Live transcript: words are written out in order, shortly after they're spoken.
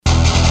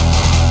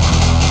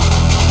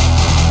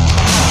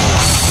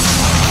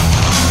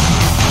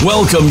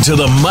Welcome to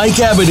the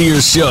Mike Abadir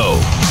Show.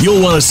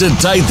 You'll want to sit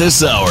tight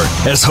this hour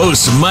as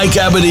host Mike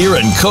Abadir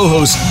and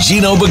co-host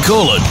Gino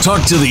Bacola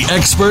talk to the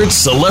experts,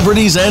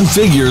 celebrities, and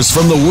figures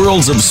from the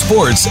worlds of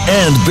sports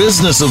and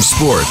business of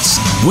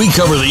sports. We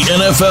cover the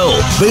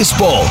NFL,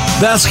 baseball,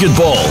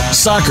 basketball,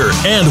 soccer,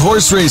 and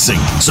horse racing,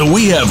 so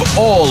we have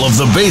all of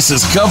the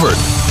bases covered.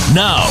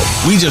 Now,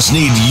 we just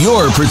need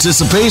your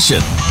participation.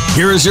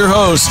 Here is your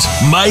host,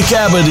 Mike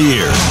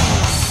Abadir.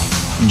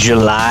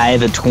 July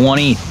the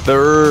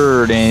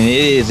 23rd, and it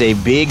is a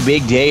big,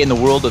 big day in the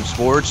world of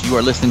sports. You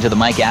are listening to the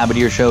Mike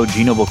Abadir Show.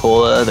 Gino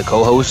Bacola, the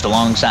co-host,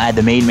 alongside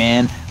the main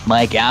man,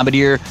 Mike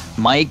Abadir.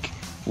 Mike,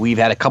 we've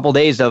had a couple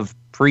days of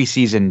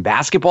preseason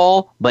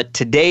basketball, but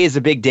today is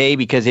a big day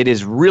because it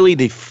is really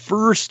the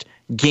first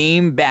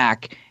game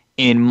back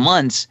in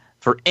months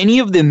for any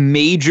of the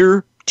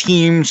major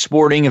team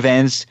sporting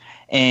events.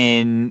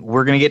 And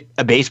we're going to get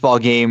a baseball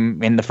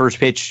game in the first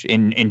pitch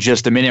in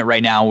just a minute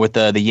right now with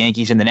the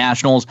Yankees and the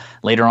Nationals.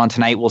 Later on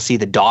tonight, we'll see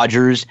the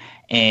Dodgers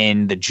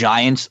and the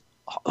Giants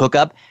hook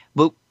up.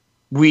 But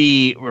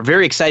we were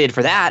very excited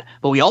for that.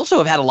 But we also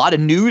have had a lot of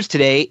news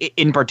today,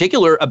 in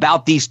particular,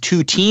 about these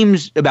two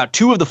teams, about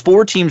two of the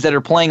four teams that are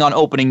playing on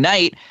opening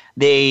night.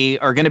 They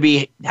are going to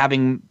be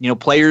having,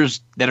 players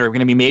that are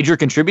going to be major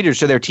contributors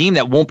to their team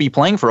that won't be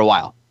playing for a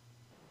while.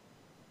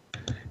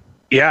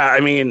 Yeah, I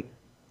mean,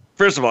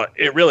 first of all,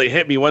 it really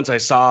hit me once I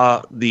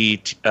saw the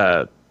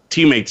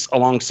teammates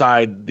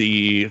alongside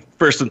the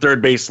first and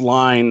third base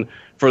line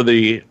for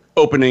the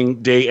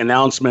opening day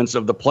announcements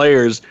of the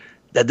players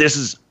that this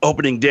is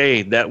opening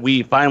day, that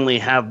we finally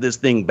have this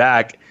thing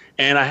back.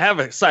 And I have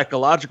a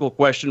psychological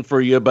question for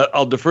you, but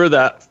I'll defer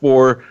that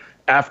for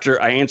after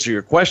I answer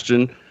your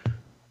question.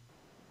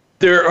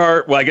 There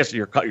are, well, I guess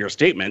your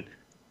statement.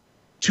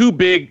 Two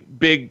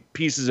big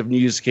pieces of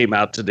news came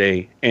out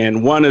today,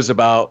 and one is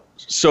about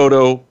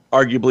Soto,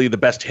 arguably the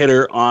best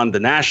hitter on the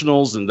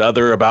Nationals, and the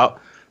other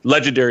about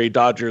legendary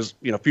Dodgers,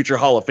 future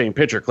Hall of Fame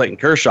pitcher Clayton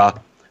Kershaw.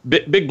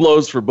 Big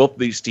blows for both of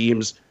these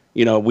teams.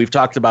 We've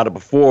talked about it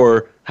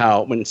before,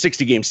 how when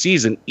 60-game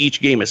season, each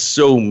game is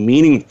so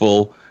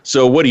meaningful.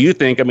 So what do you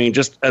think? I mean,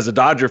 just as a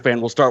Dodger fan,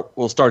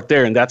 we'll start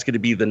there, and that's going to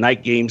be the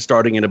night game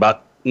starting in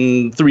about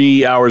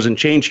 3 hours and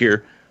change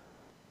here.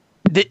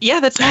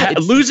 That's not,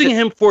 losing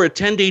him for a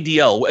 10-day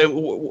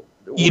DL.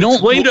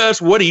 Explain to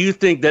us, what do you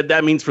think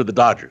that means for the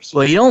Dodgers?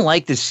 Well, you don't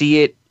like to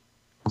see it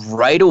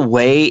right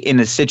away in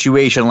a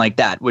situation like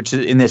that, which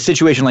is in a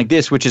situation like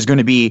this, which is going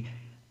to be,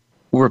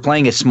 we're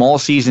playing a small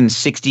season,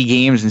 60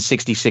 games in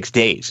 66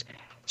 days.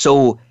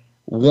 So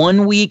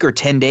 1 week or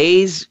 10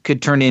 days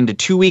could turn into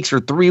 2 weeks or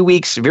 3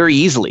 weeks very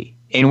easily.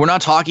 And we're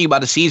not talking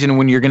about a season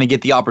when you're going to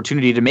get the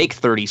opportunity to make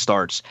 30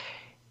 starts.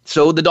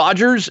 So the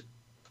Dodgers,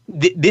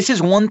 this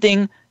is one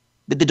thing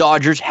that the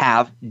Dodgers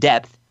have,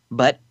 depth,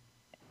 but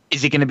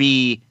is it going to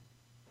be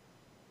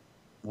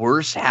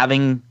worse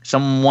having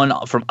someone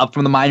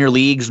from the minor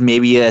leagues,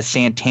 maybe a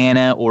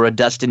Santana or a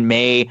Dustin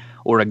May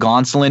or a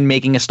Gonsolin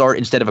making a start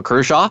instead of a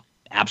Kershaw?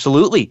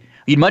 Absolutely.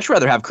 You'd much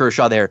rather have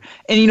Kershaw there.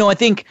 And, I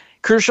think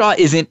Kershaw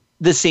isn't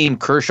the same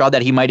Kershaw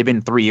that he might have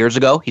been 3 years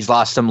ago. He's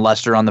lost some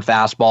luster on the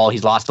fastball.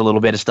 He's lost a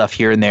little bit of stuff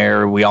here and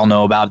there. We all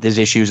know about his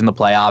issues in the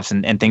playoffs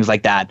and things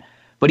like that.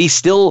 But he's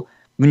still,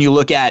 when you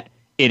look at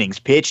innings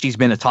pitched, he's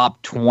been a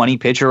top 20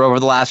 pitcher over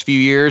the last few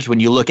years. When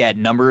you look at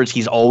numbers,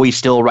 he's always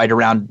still right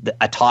around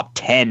a top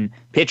 10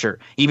 pitcher,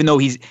 even though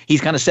he's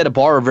kind of set a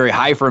bar very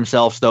high for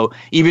himself. So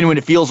even when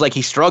it feels like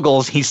he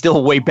struggles, he's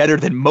still way better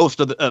than most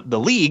of the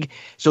league.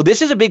 So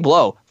this is a big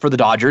blow for the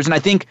Dodgers. And I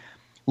think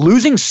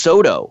losing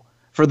Soto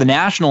for the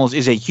Nationals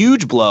is a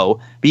huge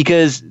blow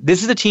because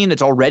this is a team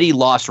that's already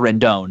lost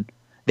Rendon.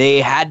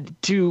 They had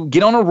to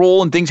get on a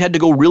roll and things had to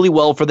go really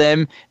well for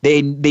them. They're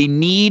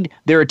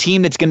a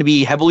team that's going to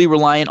be heavily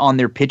reliant on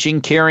their pitching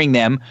carrying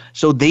them.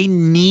 So they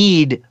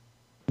need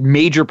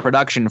major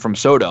production from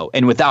Soto.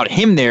 And without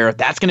him there,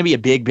 that's going to be a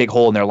big, big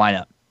hole in their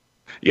lineup.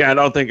 Yeah, I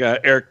don't think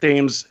Eric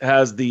Thames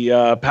has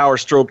the power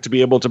stroke to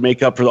be able to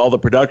make up for all the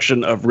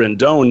production of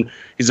Rendon.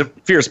 He's a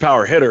fierce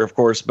power hitter, of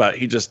course, but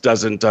he just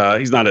doesn't,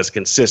 he's not as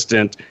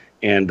consistent.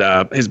 And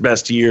his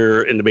best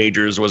year in the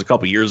majors was a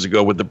couple years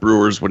ago with the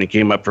Brewers when he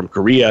came up from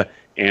Korea.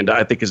 And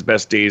I think his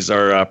best days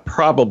are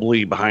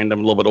probably behind him,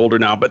 a little bit older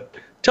now. But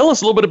tell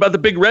us a little bit about the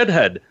big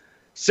redhead.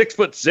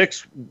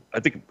 6'6", I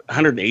think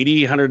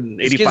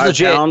 185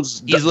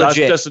 pounds. He's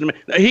legit.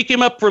 He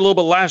came up for a little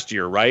bit last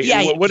year, right?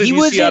 Yeah, what did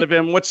you see out of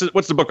him? What's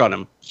the book on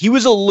him? He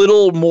was a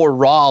little more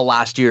raw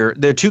last year.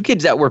 The two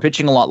kids that were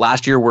pitching a lot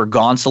last year were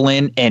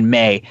Gonsolin and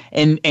May.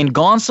 And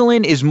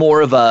Gonsolin is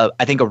more of a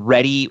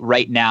ready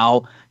right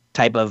now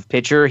type of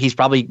pitcher. He's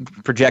probably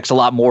projects a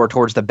lot more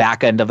towards the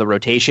back end of the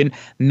rotation.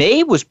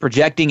 May was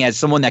projecting as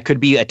someone that could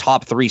be a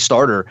top 3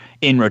 starter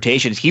in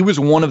rotations. He was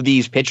one of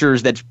these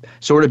pitchers that's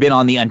sort of been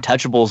on the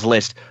untouchables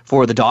list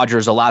for the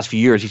Dodgers the last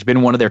few years. He's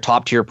been one of their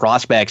top tier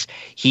prospects.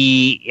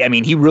 He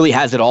really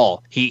has it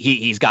all.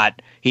 He's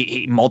got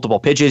He multiple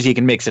pitches. He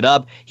can mix it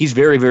up. He's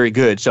very, very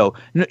good. So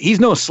he's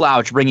no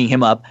slouch bringing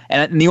him up.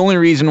 And the only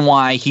reason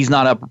why he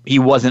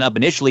wasn't up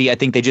initially, I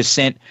think they just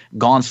sent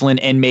Gonsolin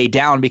and May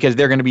down because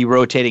they're going to be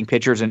rotating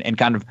pitchers and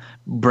kind of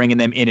bringing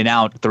them in and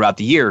out throughout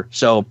the year.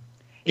 So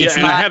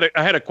I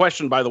had a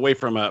question, by the way,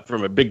 from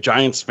a big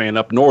Giants fan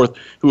up north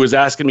who was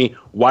asking me,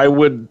 why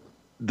would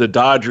the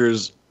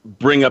Dodgers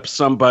bring up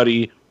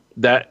somebody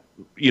that,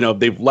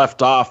 they've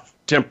left off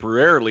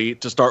temporarily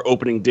to start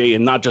opening day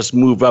and not just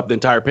move up the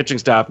entire pitching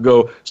staff,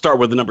 go start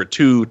with the number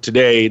 2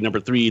 today,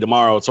 number 3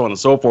 tomorrow, so on and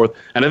so forth.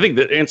 And I think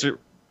the answer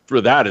for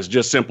that is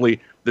just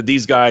simply that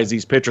these guys,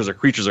 these pitchers are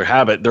creatures of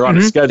habit. They're on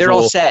a schedule. They're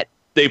all set.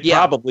 They've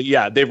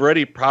they've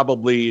already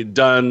probably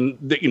done,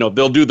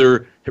 they'll do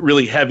their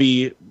really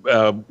heavy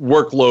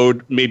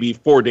workload maybe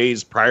 4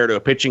 days prior to a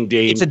pitching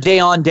day. It's a day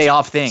on, day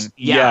off thing.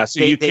 Yeah,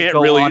 so you can't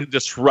really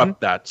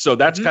disrupt that. So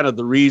that's kind of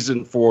the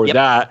reason for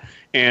that.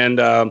 And,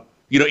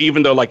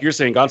 even though, like you're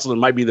saying, Gonsolin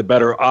might be the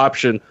better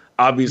option,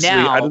 obviously,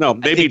 now, I don't know.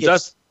 Maybe it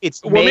does.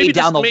 It's May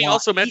down the line. line.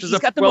 Also matches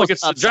up well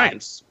against the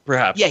Giants,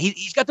 perhaps. Yeah,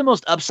 he's got the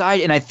most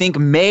upside, and I think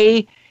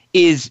May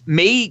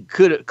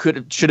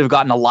should have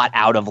gotten a lot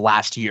out of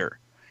last year.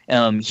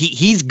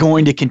 He's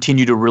going to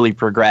continue to really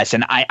progress,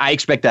 and I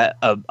expect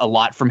a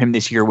lot from him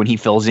this year when he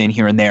fills in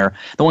here and there.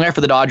 The one guy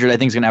for the Dodgers I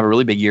think is going to have a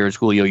really big year is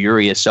Julio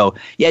Urias. So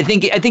yeah, I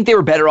think they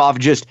were better off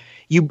just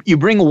you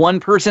bring one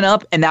person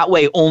up, and that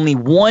way only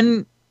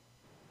one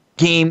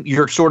game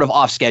you're sort of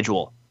off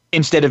schedule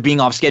instead of being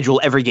off schedule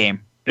every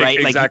game. Right?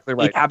 Exactly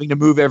right. Having to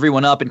move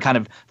everyone up and kind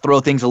of throw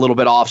things a little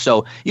bit off.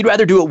 So you'd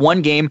rather do it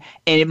one game,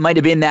 and it might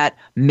have been that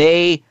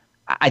May.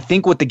 I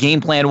think what the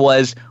game plan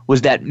was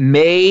that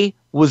May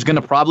was going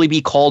to probably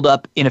be called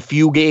up in a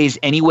few days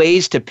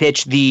anyways to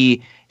pitch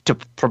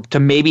to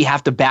maybe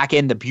have to back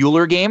end the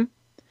Buehler game.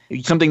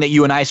 Something that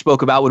you and I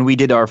spoke about when we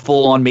did our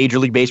full-on Major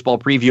League Baseball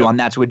preview on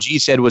That's What G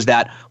said was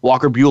that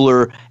Walker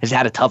Buehler has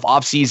had a tough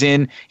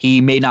offseason.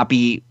 He may not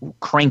be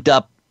cranked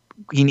up.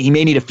 He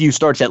may need a few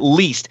starts at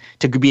least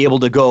to be able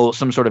to go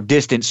some sort of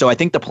distance. So I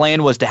think the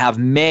plan was to have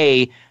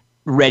May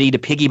ready to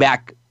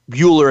piggyback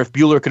Buehler if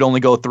Buehler could only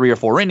go 3 or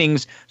 4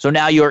 innings. So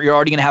now you're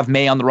already going to have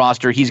May on the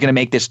roster. He's going to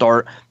make this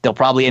start. They'll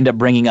probably end up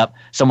bringing up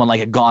someone like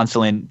a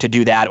Gonsolin to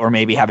do that, or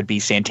maybe have it be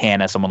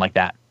Santana, someone like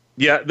that.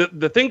 Yeah,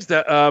 the things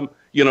that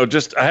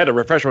just I had to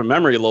refresh my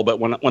memory a little bit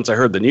once I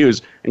heard the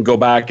news and go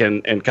back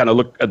and kind of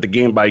look at the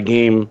game by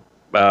game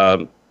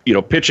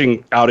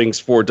pitching outings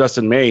for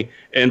Dustin May,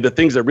 and the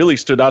things that really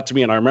stood out to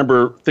me, and I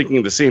remember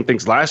thinking the same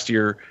things last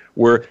year,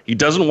 where he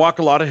doesn't walk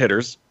a lot of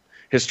hitters.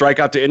 His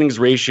strikeout to innings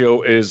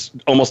ratio is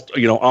almost,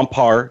 on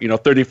par,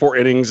 34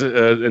 innings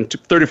and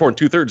 34 and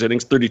 2/3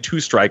 innings, 32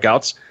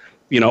 strikeouts,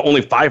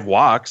 only 5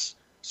 walks.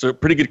 So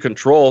pretty good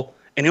control.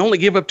 And he only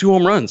gave up 2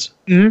 home runs.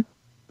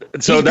 Mm-hmm.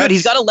 So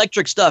he's got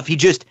electric stuff. He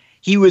just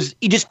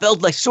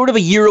felt like sort of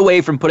a year away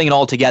from putting it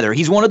all together.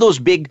 He's one of those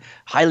big,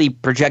 highly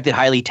projected,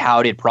 highly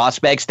touted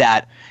prospects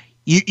that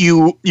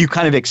you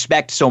kind of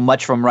expect so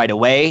much from right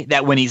away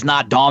that when he's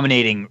not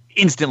dominating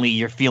instantly,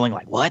 you're feeling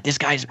like, what? This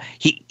guy's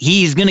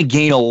he's going to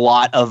gain a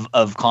lot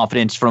of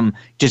confidence from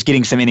just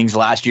getting some innings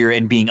last year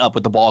and being up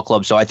with the ball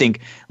club. So I think,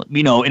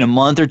 in a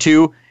month or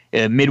two,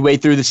 midway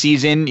through the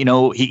season,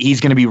 he's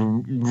going to be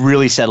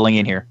really settling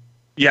in here.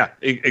 Yeah,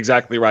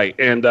 exactly right.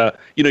 And,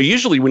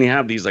 usually when you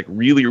have these like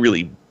really,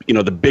 really,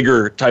 the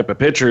bigger type of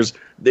pitchers,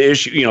 the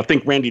issue,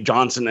 think Randy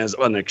Johnson as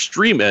an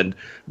extreme end,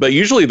 but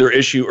usually their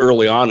issue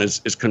early on is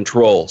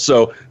control.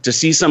 So to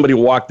see somebody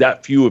walk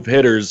that few of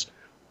hitters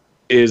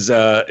is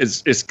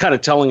kind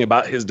of telling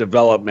about his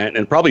development,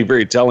 and probably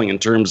very telling in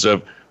terms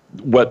of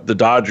what the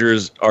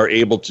Dodgers are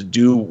able to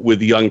do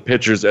with young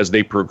pitchers as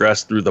they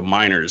progress through the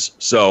minors.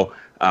 So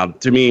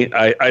to me,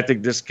 I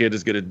think this kid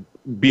is going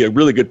to be a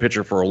really good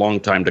pitcher for a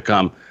long time to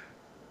come.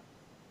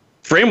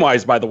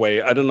 Frame-wise, by the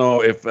way, I don't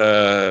know if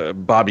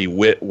Bobby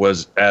Witt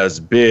was as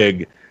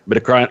big, but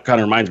it kind of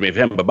reminds me of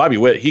him. But Bobby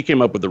Witt, he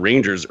came up with the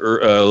Rangers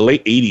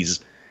late 80s,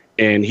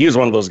 and he was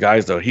one of those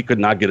guys, though. He could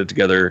not get it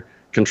together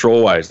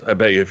control-wise. I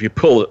bet you if you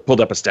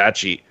pulled up a stat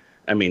sheet,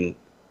 I mean,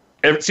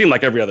 it seemed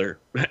like every other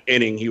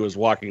inning he was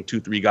walking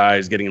 2-3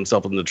 guys, getting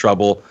himself into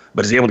trouble,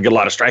 but he's able to get a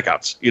lot of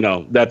strikeouts.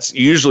 That's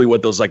usually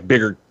what those like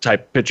bigger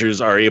type pitchers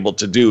are able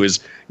to do,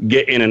 is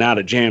get in and out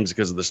of jams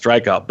because of the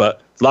strikeout.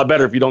 But it's a lot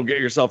better if you don't get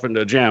yourself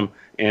into a jam,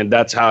 and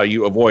that's how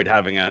you avoid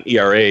having an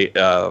ERA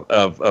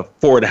of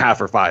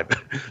 4.5 or 5.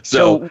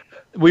 So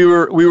we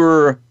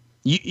were.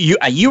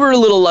 You were a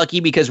little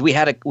lucky because we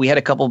had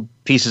a couple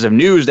pieces of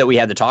news that we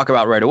had to talk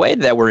about right away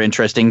that were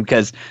interesting,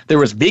 because there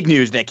was big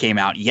news that came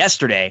out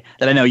yesterday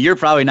that I know you're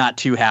probably not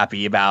too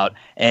happy about,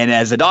 and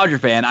as a Dodger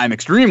fan, I'm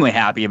extremely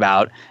happy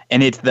about,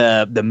 and it's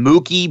the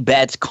Mookie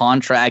Betts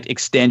contract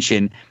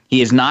extension. He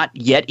has not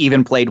yet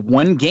even played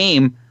one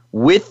game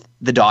with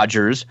the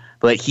Dodgers,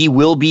 but he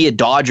will be a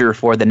Dodger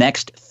for the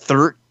next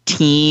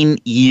 13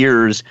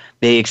 years.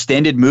 They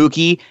extended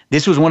Mookie.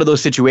 This was one of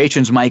those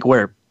situations, Mike,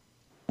 where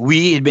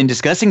we had been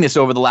discussing this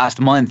over the last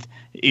month,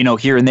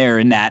 here and there,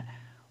 in that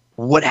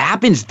what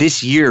happens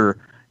this year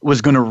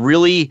was going to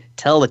really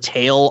tell a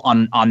tale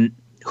on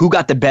who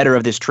got the better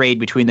of this trade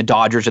between the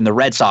Dodgers and the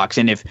Red Sox.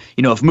 And if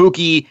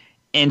Mookie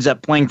ends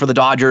up playing for the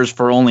Dodgers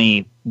for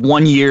only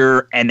 1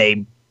 year and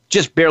they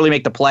just barely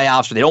make the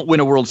playoffs or they don't win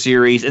a World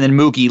Series, and then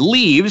Mookie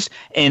leaves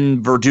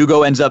and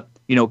Verdugo ends up,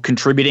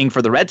 contributing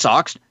for the Red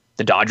Sox,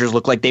 the Dodgers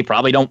look like they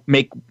probably don't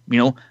make,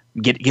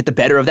 get the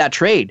better of that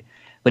trade.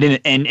 But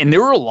and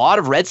there were a lot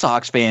of Red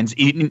Sox fans,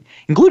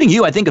 including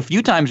you. I think a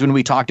few times when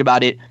we talked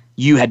about it,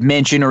 you had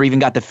mentioned or even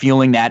got the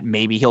feeling that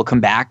maybe he'll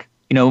come back.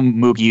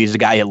 Mookie is a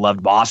guy that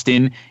loved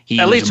Boston. He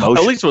at least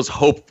was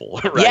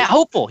hopeful. Right? Yeah,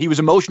 hopeful. He was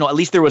emotional. At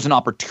least there was an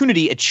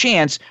opportunity, a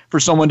chance for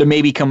someone to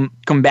maybe come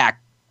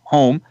back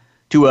home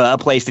to a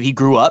place that he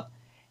grew up.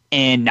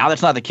 And now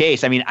that's not the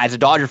case. I mean, as a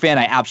Dodger fan,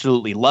 I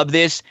absolutely love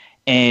this.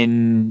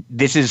 And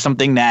this is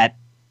something that,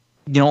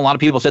 a lot of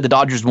people said the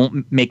Dodgers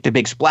won't make the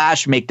big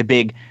splash, make the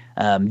big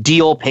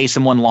deal, pay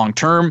someone long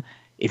term.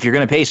 If you're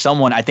going to pay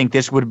someone, I think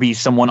this would be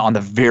someone on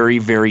the very,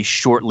 very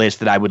short list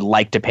that I would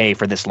like to pay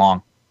for this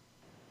long.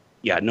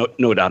 Yeah,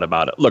 no doubt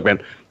about it. Look,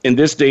 man, in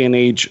this day and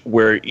age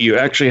where you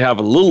actually have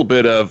a little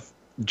bit of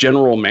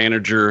general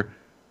manager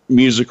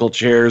musical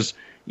chairs,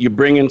 you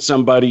bring in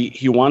somebody,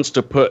 he wants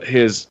to put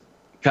his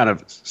kind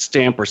of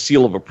stamp or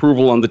seal of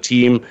approval on the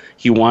team.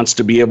 He wants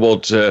to be able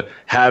to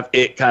have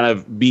it kind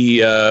of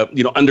be,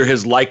 under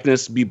his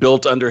likeness, be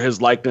built under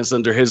his likeness,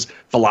 under his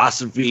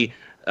philosophy,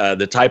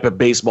 the type of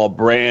baseball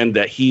brand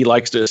that he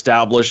likes to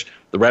establish.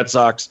 The Red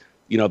Sox,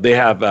 they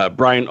have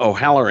Brian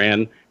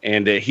O'Halloran,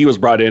 and he was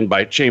brought in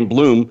by Shane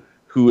Bloom,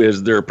 who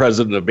is their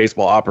president of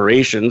baseball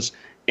operations,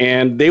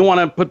 and they want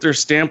to put their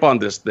stamp on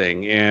this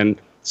thing.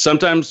 And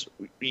sometimes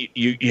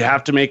you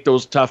have to make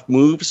those tough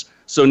moves.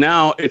 So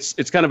now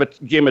it's kind of a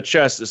game of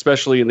chess,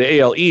 especially in the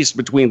AL East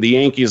between the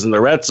Yankees and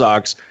the Red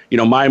Sox.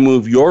 My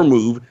move, your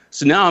move.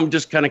 So now I'm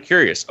just kind of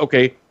curious.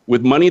 Okay,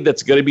 with money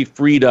that's going to be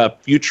freed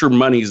up, future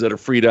monies that are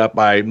freed up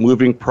by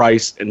moving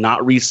Price and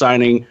not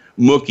re-signing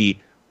Mookie,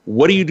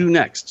 what do you do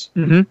next?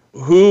 Mm-hmm.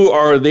 Who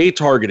are they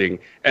targeting?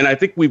 And I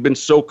think we've been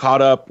so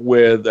caught up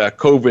with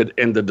COVID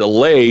and the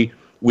delay,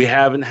 we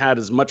haven't had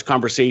as much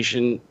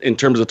conversation in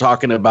terms of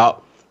talking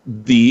about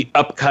the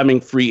upcoming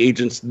free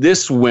agents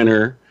this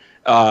winter.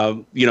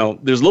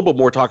 There's a little bit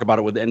more talk about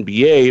it with the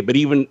NBA, but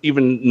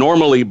even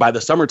normally by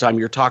the summertime,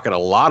 you're talking a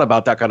lot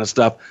about that kind of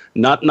stuff.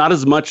 Not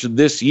as much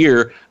this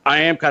year. I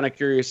am kind of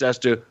curious as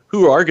to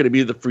who are going to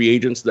be the free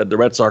agents that the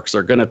Red Sox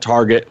are going to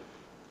target.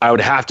 I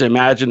would have to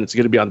imagine it's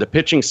going to be on the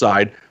pitching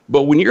side.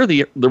 But when you're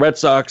the Red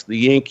Sox, the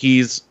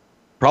Yankees,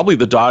 probably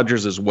the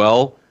Dodgers as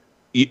well,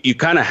 you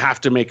kind of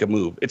have to make a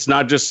move. It's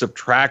not just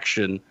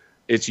subtraction.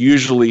 It's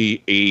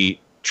usually a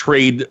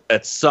trade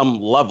at some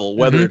level,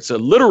 whether it's a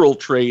literal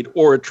trade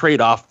or a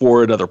trade-off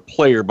for another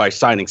player by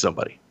signing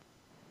somebody.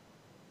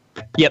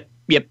 Yep.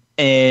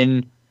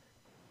 And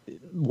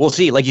we'll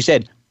see. Like you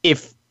said,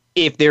 if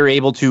they're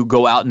able to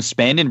go out and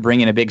spend and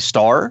bring in a big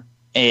star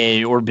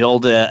or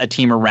build a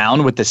team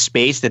around with the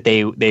space that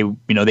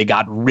they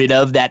got rid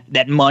of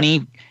that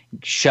money,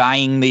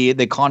 shying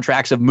the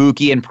contracts of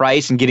Mookie and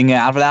Price and getting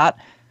out of that,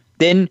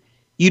 then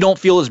you don't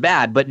feel as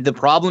bad. But the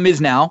problem is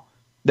now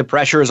the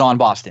pressure is on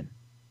Boston.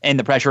 And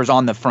the pressure is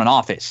on the front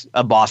office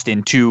of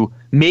Boston to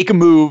make a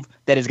move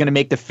that is going to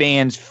make the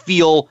fans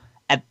feel,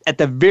 at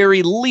the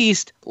very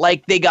least,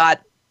 like they got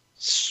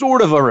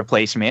sort of a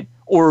replacement,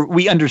 or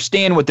we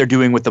understand what they're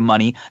doing with the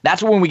money.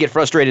 That's when we get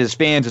frustrated as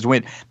fans.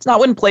 It's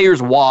not when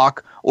players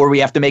walk or we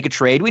have to make a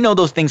trade. We know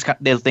those things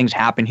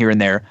happen here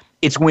and there.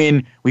 It's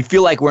when we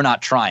feel like we're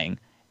not trying.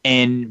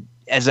 And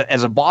as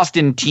a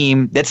Boston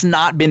team, that's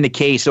not been the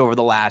case over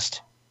the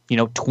last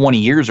 20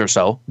 years or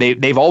so.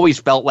 They've always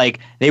felt like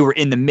they were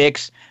in the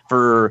mix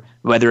for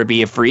whether it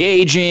be a free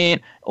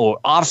agent or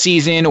off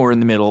season or in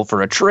the middle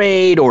for a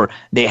trade, or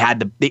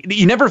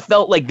you never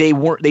felt like they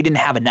didn't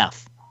have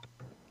enough.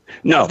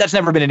 No, that's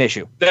never been an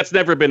issue. That's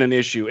never been an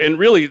issue. And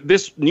really,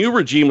 this new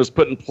regime was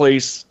put in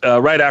place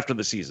right after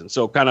the season.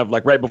 So kind of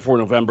like right before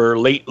November,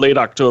 late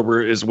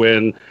October is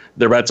when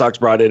the Red Sox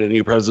brought in a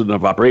new president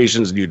of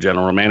operations, new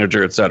general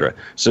manager, et cetera.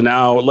 So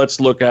now let's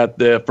look at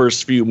the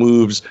first few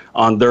moves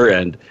on their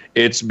end.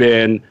 It's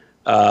been,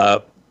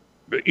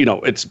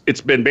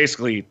 it's been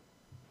basically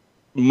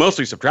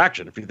mostly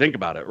subtraction, if you think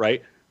about it,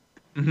 right?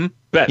 Mm-hmm.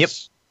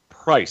 Betts,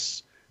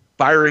 Price,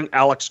 firing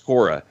Alex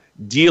Cora,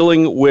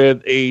 dealing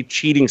with a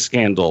cheating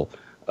scandal.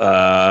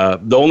 The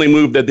only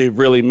move that they've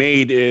really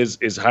made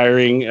is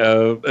hiring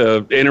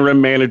an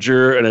interim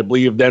manager, and I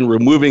believe then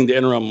removing the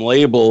interim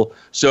label.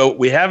 So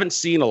we haven't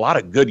seen a lot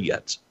of good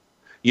yet.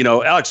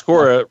 Alex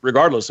Cora,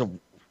 regardless of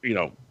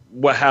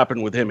what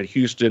happened with him in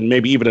Houston,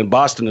 maybe even in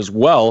Boston as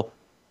well,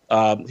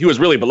 he was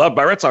really beloved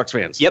by Red Sox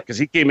fans. Yep. Because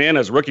he came in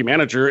as rookie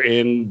manager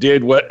and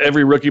did what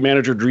every rookie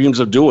manager dreams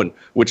of doing,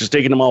 which is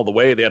taking them all the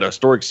way. They had a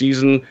historic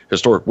season,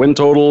 historic win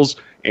totals,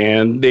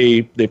 and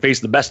they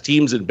faced the best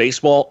teams in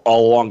baseball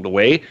all along the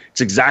way.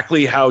 It's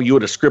exactly how you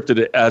would have scripted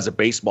it as a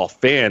baseball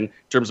fan in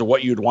terms of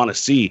what you'd want to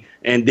see.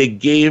 And they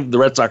gave the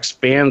Red Sox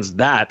fans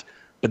that,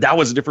 but that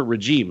was a different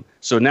regime.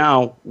 So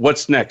now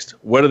what's next?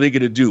 What are they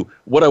going to do?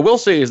 What I will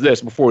say is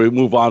this before we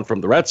move on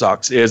from the Red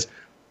Sox is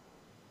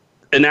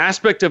an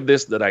aspect of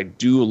this that I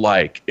do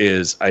like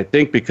is I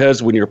think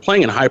because when you're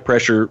playing in high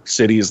pressure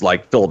cities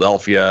like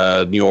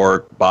Philadelphia, New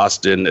York,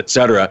 Boston,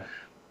 etc.,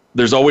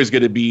 there's always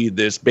going to be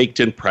this baked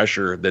in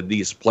pressure that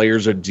these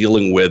players are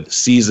dealing with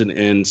season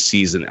in,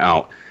 season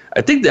out.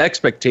 I think the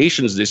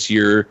expectations this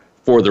year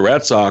for the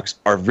Red Sox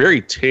are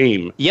very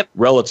tame,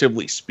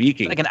 relatively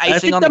speaking. Like an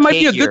icing on the cake. I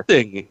think that might be a good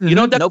thing. Mm-hmm. You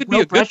know, that could be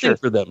a good thing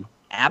for them.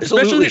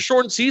 Absolutely. Especially the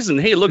shortened season.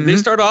 Hey, look, they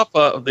start off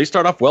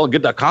well,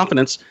 get that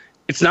confidence.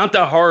 It's not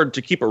that hard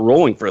to keep it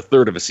rolling for a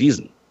third of a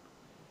season.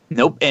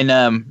 Nope.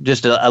 And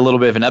just a little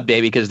bit of an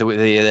update because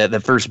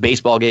the first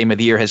baseball game of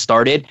the year has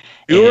started.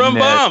 Two-run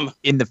bomb.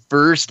 In the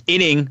first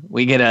inning,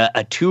 we get a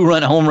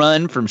 2-run home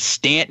run from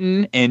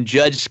Stanton, and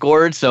Judge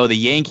scored. So the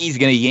Yankees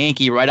going to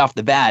Yankee right off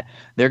the bat.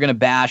 They're going to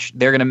bash.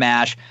 They're going to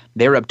mash.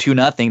 They're up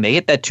 2-0. They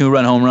hit that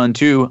 2-run home run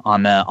too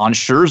on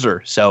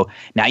Scherzer. So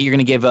now you're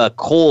going to give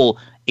Cole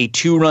a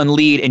 2-run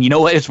lead. And you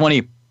know what? It's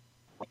funny.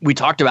 We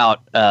talked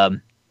about.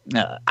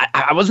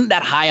 I wasn't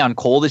that high on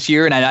Cole this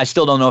year, and I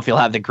still don't know if he'll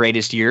have the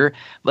greatest year.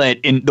 But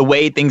in the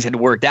way things had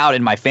worked out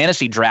in my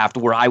fantasy draft,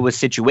 where I was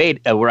situated,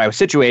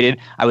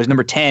 I was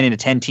number 10 in a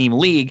 10-team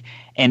league,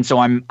 and so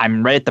I'm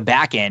right at the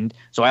back end.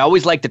 So I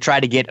always like to try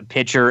to get a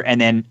pitcher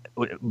and then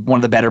one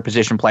of the better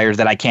position players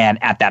that I can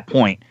at that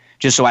point,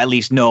 just so I at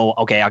least know,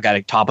 okay, I got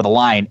a top of the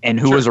line. And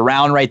who was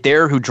around right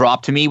there, who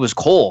dropped to me, was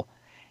Cole.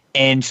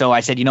 And so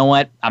I said, you know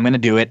what? I'm going to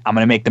do it. I'm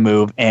going to make the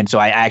move. And so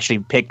I actually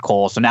picked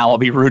Cole. So now I'll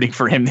be rooting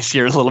for him this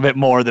year a little bit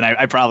more than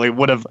I probably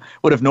would have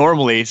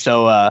normally.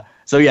 So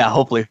yeah,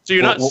 hopefully. So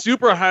you're not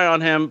super high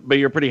on him, but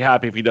you're pretty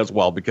happy if he does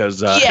well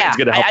because he's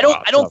going to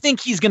help. I don't think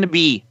he's going to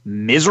be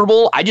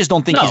miserable. I just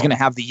don't think he's going to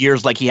have the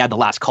years like he had the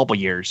last couple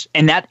years.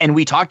 And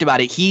we talked about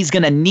it. He's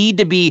going to need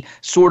to be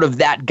sort of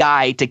that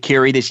guy to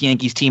carry this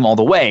Yankees team all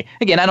the way.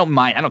 Again, I don't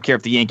mind. I don't care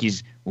if the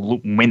Yankees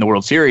win the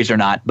World Series or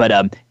not,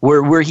 but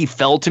where he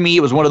fell to me, it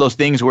was one of those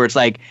things where it's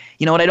like,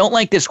 you know what, I don't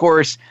like this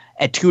horse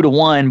at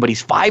 2-1, but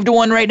he's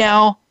 5-1 right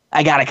now.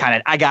 I gotta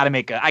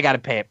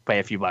pay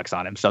a few bucks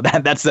on him. So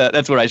that's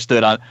where I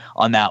stood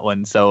on that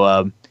one. So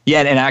and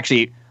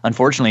actually,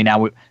 unfortunately,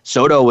 now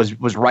Soto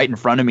was right in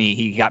front of me.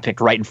 He got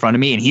picked right in front of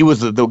me, and he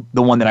was the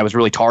one that I was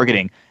really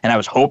targeting, and I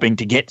was hoping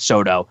to get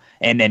Soto.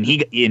 And then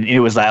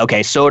it was like,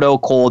 okay, Soto,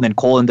 Cole, and then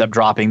Cole ended up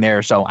dropping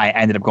there. So I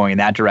ended up going in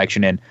that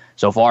direction. And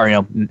so far, you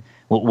know,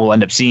 we'll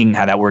end up seeing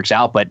how that works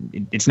out, but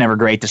it's never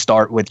great to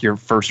start with your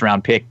first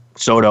round pick,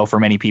 Soto, for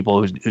many people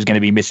who's going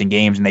to be missing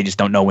games and they just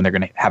don't know when they're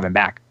going to have him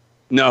back.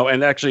 No,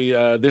 and actually,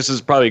 this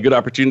is probably a good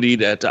opportunity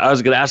I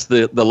was going to ask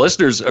the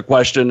listeners a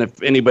question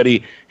if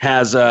anybody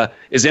has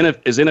is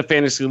in a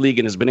fantasy league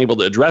and has been able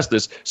to address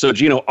this. So,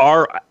 Gino,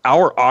 our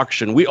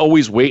auction, we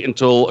always wait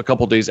until a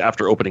couple days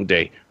after opening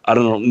day. I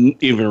don't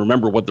even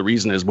remember what the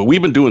reason is, but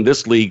we've been doing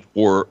this league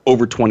for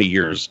over 20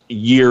 years,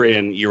 year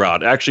in, year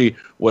out. It actually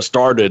was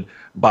started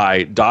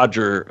by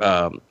Dodger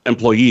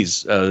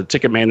employees,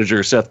 ticket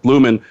manager Seth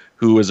Blumen,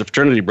 who is a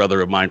fraternity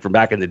brother of mine from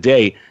back in the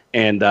day,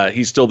 and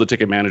he's still the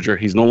ticket manager.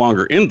 He's no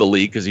longer in the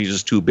league because he's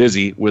just too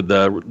busy with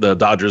the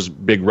Dodgers'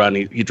 big run.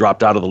 He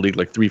dropped out of the league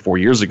like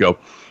 3-4 years ago.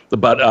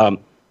 But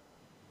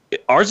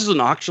ours is an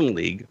auction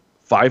league,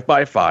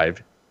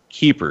 5x5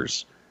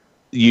 keepers.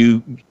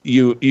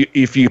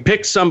 If you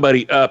pick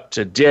somebody up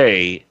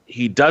today,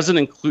 he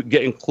doesn't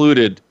get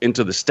included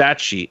into the stat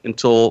sheet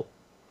until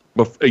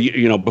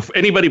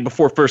anybody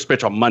before first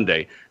pitch on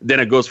Monday. Then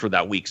it goes for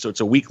that week. So it's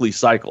a weekly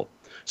cycle.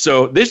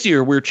 So this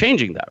year we're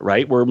changing that,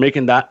 right? We're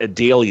making that a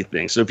daily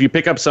thing. So if you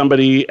pick up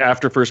somebody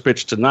after first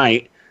pitch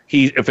tonight,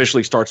 he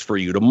officially starts for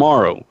you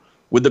tomorrow.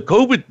 With the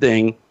COVID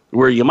thing,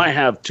 where you might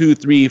have 2,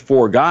 3,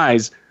 4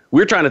 guys,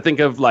 we're trying to think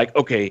of like,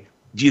 okay,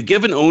 do you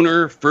give an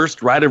owner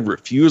first right of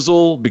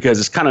refusal? Because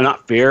it's kind of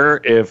not fair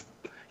if,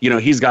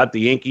 he's got the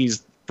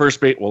Yankees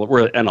first base. Well,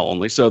 we're at NL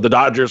only. So the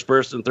Dodgers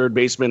first and third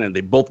baseman, and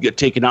they both get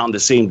taken out on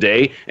the same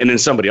day. And then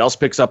somebody else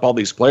picks up all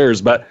these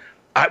players. But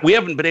we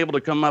haven't been able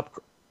to come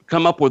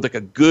up with like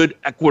a good,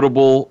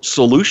 equitable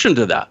solution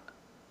to that.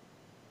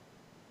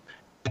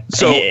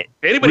 So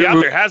anybody out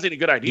there has any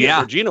good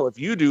ideas, or Gino, if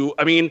you do,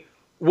 I mean,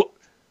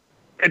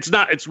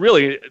 it's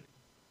really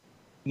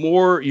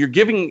more, you're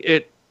giving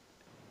it,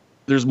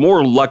 there's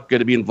more luck going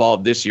to be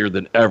involved this year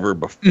than ever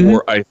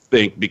before, I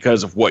think,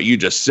 because of what you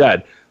just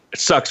said. It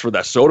sucks for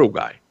that Soto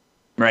guy.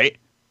 Right?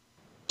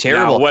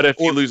 Terrible. Now, what if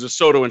you lose a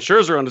Soto and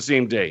Scherzer on the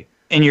same day?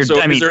 And is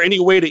there any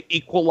way to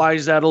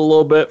equalize that a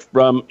little bit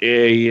from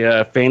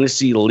a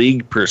fantasy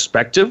league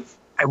perspective?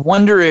 I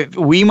wonder if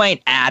we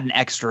might add an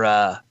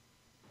extra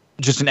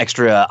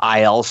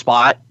IL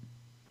spot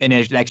and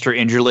an extra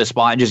injury list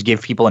spot and just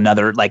give people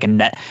another, like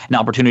an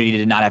opportunity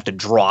to not have to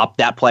drop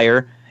that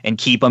player and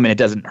keep them, and it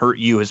doesn't hurt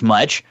you as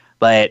much.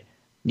 But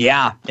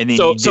yeah. And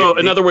then so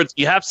in other words,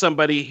 you have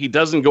somebody, he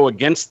doesn't go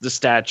against the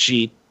stat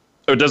sheet,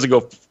 or doesn't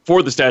go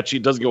for the stat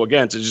sheet, doesn't go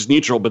against, it's just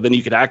neutral, but then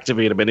you could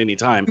activate him at any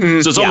time.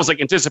 So it's almost like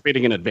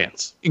anticipating in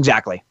advance.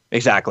 Exactly.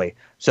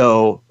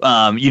 So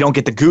you don't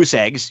get the goose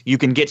eggs. You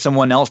can get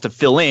someone else to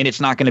fill in.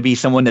 It's not going to be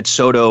someone that's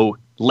Soto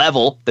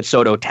level, that's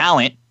Soto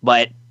talent,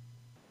 but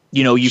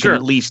you can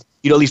at least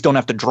you at least don't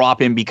have to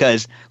drop him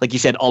because, like you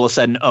said, all of a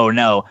sudden, oh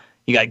no,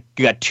 you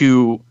got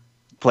two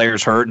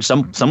players hurt, and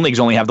some leagues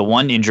only have the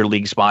one injured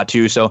league spot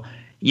too. So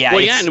yeah,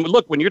 well, yeah, and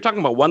look, when you're talking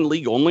about one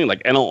league only,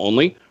 like NL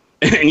only,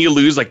 and you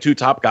lose like two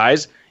top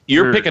guys,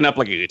 you're picking up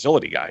like a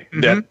utility guy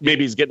that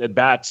maybe he's getting at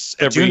bats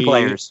every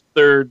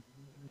third,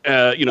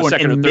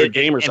 second or third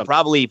game or something. And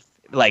probably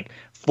like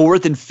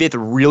fourth and fifth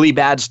really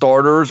bad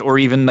starters, or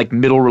even like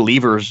middle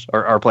relievers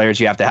are players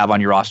you have to have on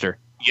your roster.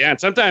 Yeah,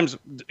 and sometimes,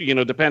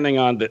 depending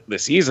on the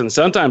season,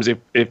 sometimes if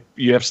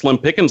you have slim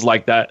pickings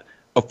like that,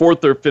 a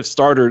fourth or fifth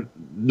starter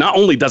not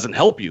only doesn't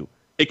help you,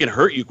 it can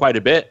hurt you quite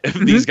a bit if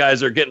these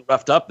guys are getting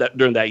roughed up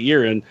during that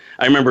year. And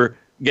I remember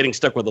getting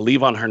stuck with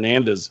Olivon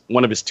Hernandez,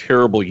 one of his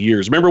terrible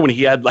years. Remember when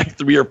he had like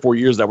 3 or 4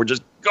 years that were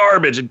just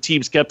garbage, and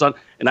teams kept on,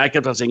 and I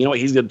kept on saying,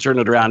 he's going to turn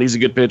it around. He's a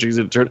good pitcher. He's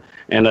going to turn.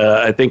 And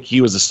I think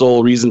he was the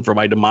sole reason for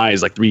my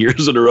demise like 3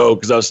 years in a row,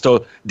 because I was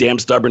so damn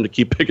stubborn to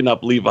keep picking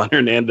up Olivon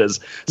Hernandez.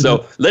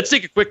 So let's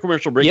take a quick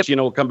commercial break. Yep.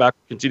 We'll come back,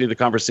 continue the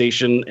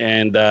conversation.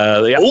 And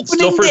opening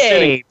still first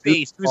day,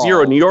 inning,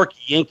 2-0 New York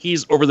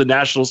Yankees over the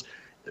Nationals.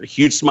 A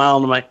huge smile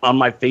on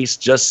my face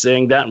just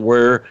saying that, and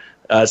we're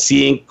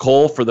seeing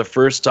Cole for the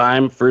first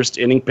time, first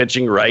inning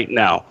pitching right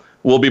now.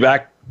 We'll be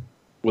back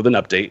with an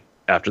update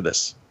after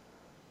this.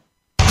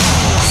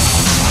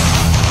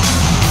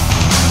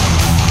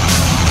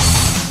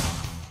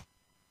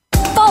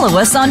 Follow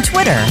us on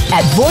Twitter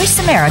at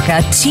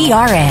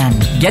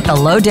VoiceAmericaTRN. Get the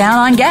lowdown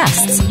on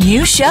guests,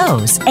 new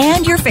shows,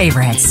 and your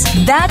favorites.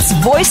 That's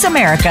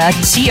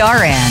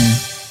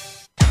VoiceAmericaTRN.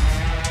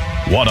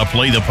 Want to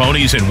play the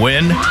ponies and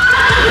win?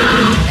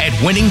 At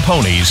Winning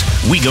Ponies,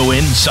 we go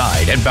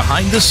inside and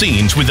behind the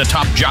scenes with the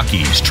top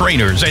jockeys,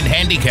 trainers, and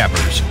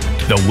handicappers.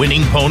 The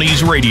Winning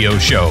Ponies radio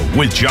show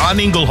with John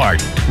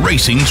Englehart,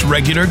 racing's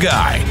regular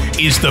guy,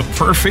 is the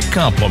perfect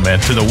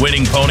complement to the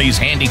Winning Ponies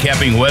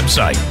handicapping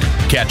website.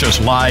 Catch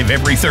us live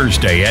every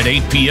Thursday at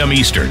 8 p.m.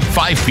 Eastern,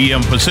 5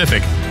 p.m.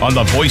 Pacific on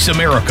the Voice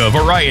America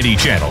Variety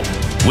Channel.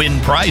 Win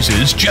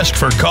prizes just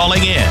for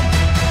calling in.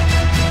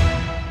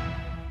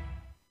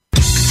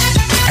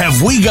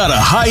 Have we got a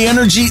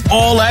high-energy,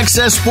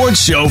 all-access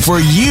sports show for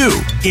you?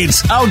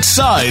 It's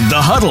Outside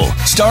the Huddle,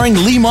 starring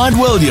Lemont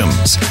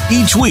Williams.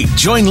 Each week,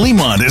 join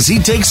Lemont as he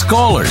takes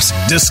callers,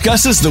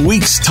 discusses the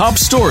week's top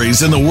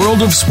stories in the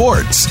world of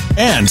sports,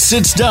 and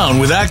sits down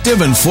with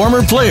active and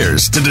former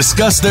players to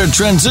discuss their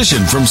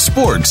transition from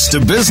sports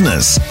to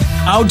business.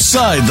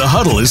 Outside the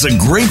Huddle is a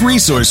great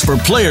resource for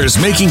players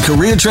making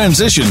career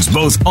transitions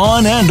both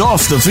on and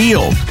off the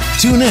field.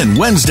 Tune in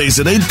Wednesdays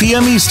at 8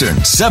 p.m.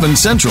 Eastern, 7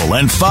 Central,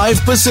 and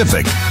 5 Pacific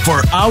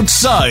for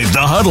Outside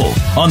the Huddle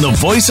on the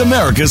Voice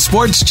America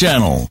Sports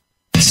Channel.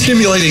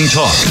 Stimulating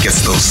talk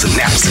gets those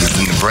synapses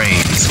in the brain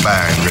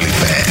firing really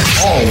fast.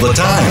 All the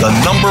time. The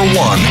 #1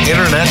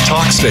 internet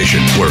talk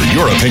station where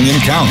your opinion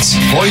counts.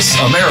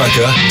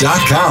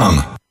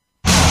 VoiceAmerica.com.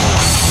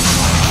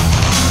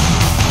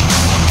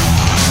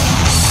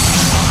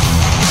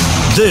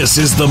 This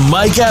is the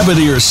Mike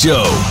Abadir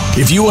Show.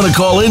 If you want to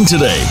call in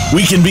today,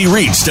 we can be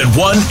reached at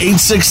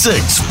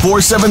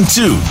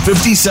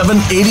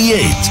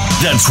 1-866-472-5788.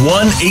 That's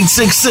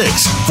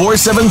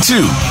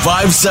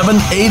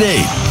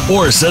 1-866-472-5788.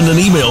 Or send an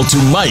email to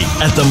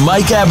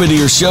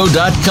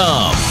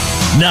mike@themikeabadirshow.com.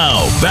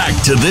 Now,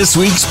 back to this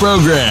week's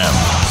program.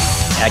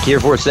 Back here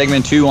for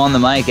segment 2 on the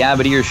Mike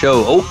Abadir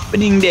Show.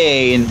 Opening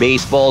day in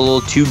baseball.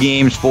 2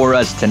 games for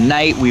us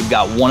tonight. We've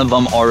got one of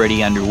them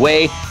already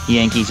underway.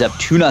 Yankees up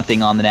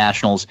 2-0 on the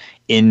Nationals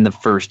in the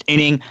first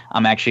inning.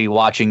 I'm actually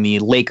watching the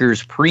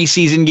Lakers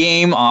preseason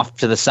game off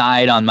to the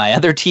side on my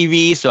other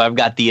TV, so I've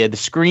got the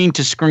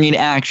screen-to-screen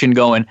action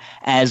going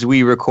as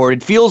we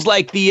record. It feels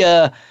like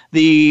the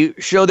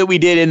show that we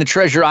did in the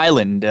Treasure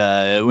Island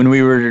when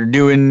we were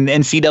doing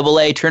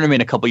NCAA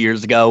tournament a couple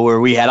years ago, where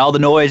we had all the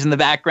noise in the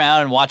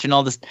background and watching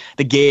all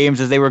the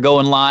games as they were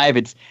going live.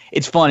 It's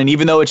fun, and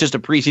even though it's just a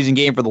preseason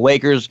game for the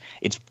Lakers,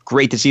 it's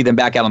great to see them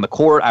back out on the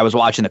court. I was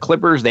watching the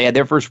Clippers. They had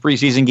their first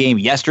preseason game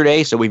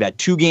yesterday, so we've had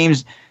 2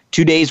 days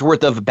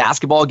worth of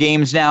basketball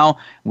games now.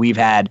 We've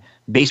had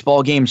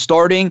baseball games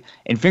starting,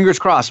 and fingers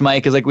crossed,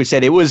 Mike, because like we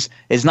said,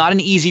 it's not an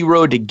easy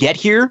road to get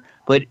here,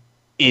 but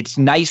it's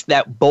nice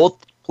that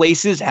both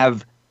places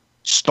have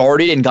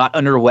started and got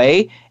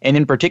underway. And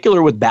in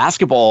particular with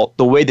basketball,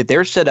 the way that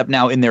they're set up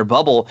now in their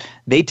bubble,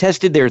 they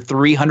tested their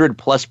 300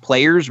 plus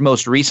players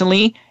most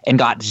recently and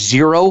got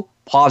 0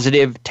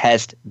 positive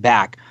test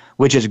back,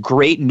 which is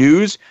great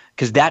news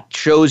because that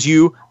shows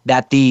you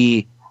that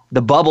the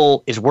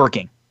bubble is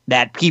working,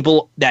 that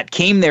people that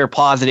came there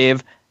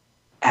positive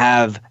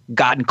have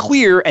gotten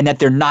clear, and that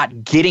they're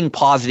not getting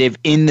positive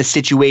in the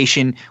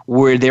situation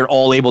where they're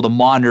all able to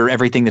monitor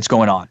everything that's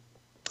going on.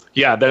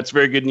 Yeah, that's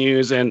very good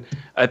news, and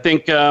I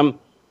think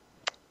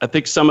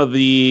some of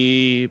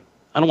the,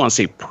 I don't want to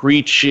say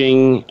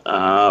preaching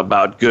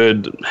about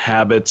good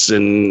habits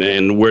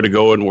and where to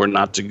go and where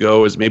not to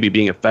go is maybe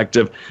being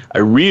effective. I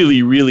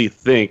really, really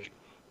think,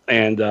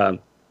 and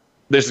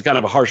this is kind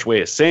of a harsh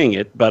way of saying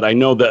it, but I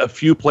know that a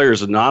few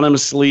players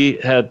anonymously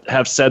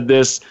have said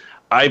this.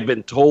 I've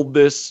been told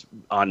this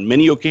on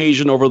many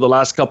occasions over the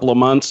last couple of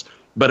months,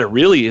 but it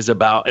really is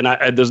about,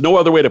 and there's no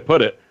other way to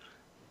put it,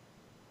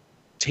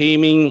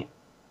 taming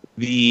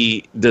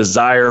the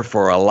desire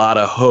for a lot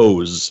of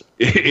hoes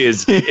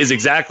is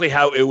exactly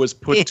how it was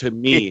put to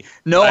me.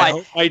 I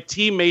hope my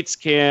teammates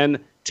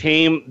can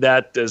tame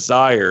that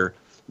desire,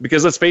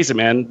 because let's face it,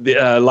 man,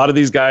 a lot of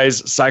these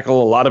guys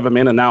cycle a lot of them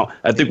in and out.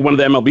 I think one of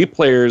the MLB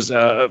players,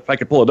 if I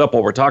could pull it up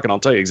while we're talking, I'll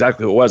tell you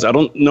exactly who it was. I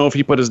don't know if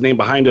he put his name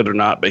behind it or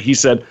not, but he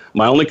said,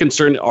 my only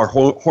concern are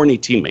horny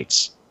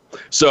teammates.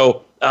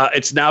 So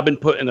it's now been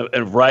put in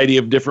a variety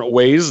of different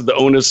ways. The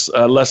onus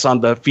less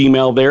on the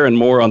female there and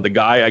more on the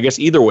guy. I guess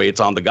either way,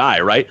 it's on the guy,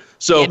 right?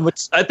 So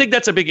I think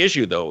that's a big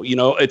issue, though. You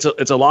know, it's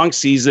a long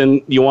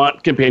season. You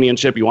want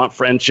companionship. You want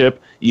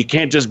friendship. You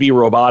can't just be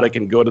robotic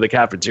and go to the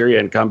cafeteria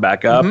and come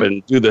back up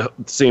and do the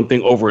same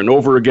thing over and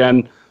over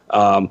again.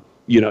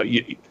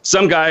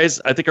 Some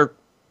guys, I think, are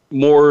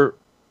more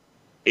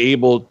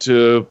able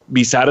to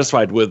be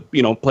satisfied with,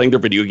 playing their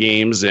video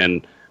games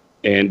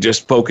and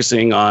just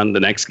focusing on the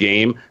next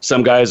game.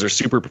 Some guys are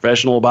super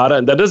professional about it.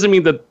 And that doesn't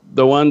mean that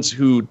the ones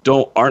who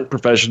aren't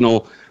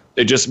professional,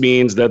 it just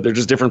means that they're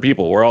just different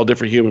people. We're all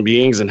different human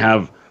beings and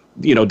have,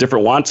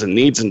 different wants and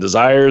needs and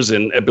desires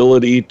and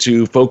ability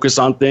to focus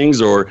on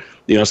things, or,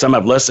 some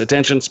have less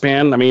attention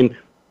span. I mean,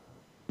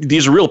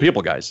 these are real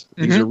people, guys.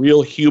 These are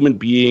real human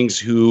beings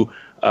who,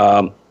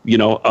 on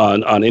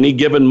any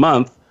given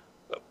month,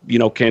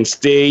 can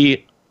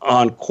stay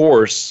on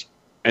course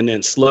and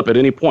then slip at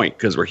any point,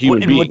 because we're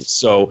human beings.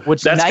 So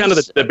that's kind of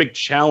the big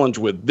challenge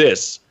with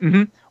this.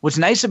 What's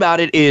nice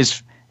about it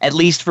is, at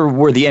least for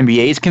where the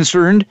NBA is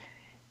concerned,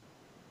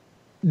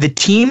 the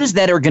teams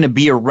that are going to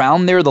be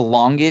around there the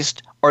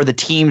longest are the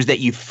teams that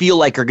you feel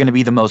like are going to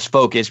be the most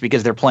focused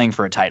because they're playing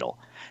for a title.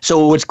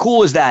 So what's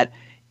cool is that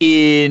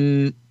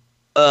in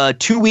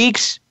 2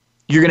 weeks,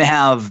 you're going to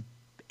have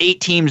 8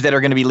 teams that are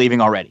going to be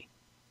leaving already.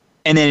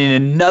 And then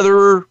in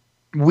another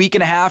week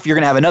and a half, you're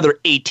going to have another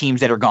 8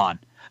 teams that are gone.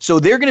 So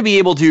they're going to be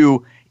able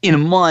to, in a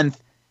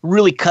month,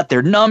 really cut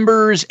their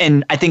numbers.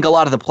 And I think a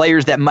lot of the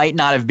players that might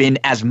not have been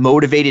as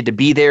motivated to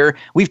be there,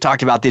 we've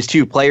talked about this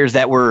too, players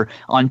that were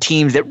on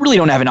teams that really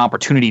don't have an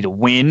opportunity to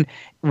win,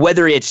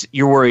 whether it's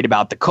you're worried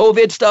about the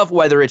COVID stuff,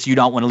 whether it's you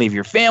don't want to leave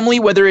your family,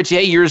 whether it's,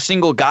 hey, you're a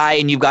single guy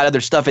and you've got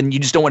other stuff and you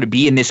just don't want to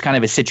be in this kind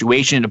of a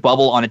situation in a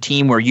bubble on a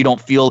team where you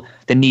don't feel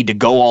the need to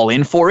go all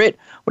in for it.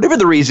 Whatever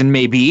the reason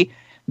may be,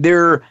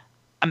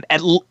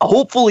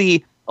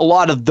 hopefully a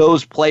lot of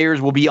those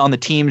players will be on the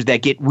teams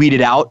that get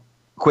weeded out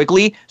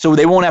quickly, so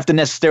they won't have to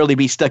necessarily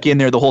be stuck in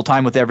there the whole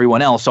time with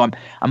everyone else. So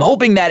I'm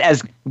hoping that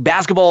as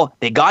basketball,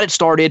 they got it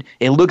started,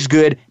 it looks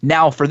good.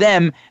 Now for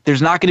them,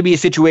 there's not going to be a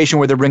situation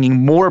where they're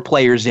bringing more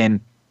players in.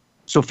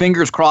 So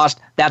fingers crossed,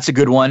 that's a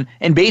good one.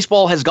 And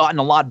baseball has gotten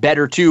a lot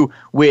better too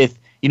with,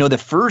 the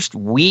first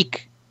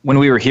week when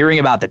we were hearing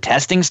about the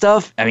testing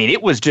stuff. I mean,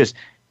 it was just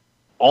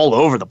all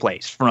over the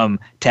place, from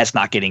tests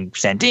not getting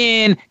sent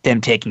in, them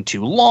taking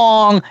too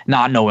long,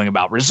 not knowing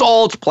about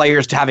results,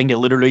 players having to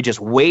literally just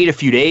wait a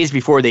few days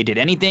before they did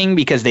anything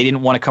because they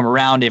didn't want to come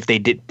around if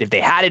they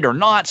had it or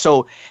not.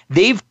 So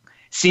they've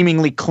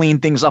seemingly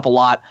cleaned things up a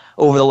lot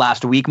over the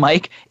last week,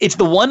 Mike. It's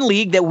the one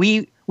league that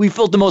we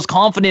felt the most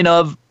confident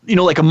of,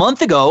 like a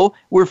month ago,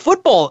 where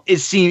football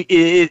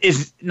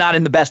is not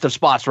in the best of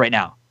spots right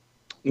now.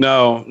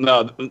 No,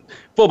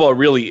 football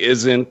really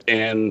isn't,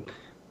 and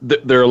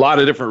there are a lot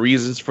of different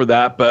reasons for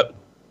that, but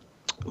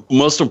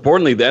most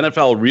importantly, the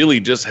NFL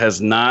really just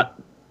has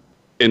not,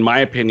 in my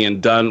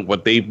opinion, done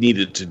what they've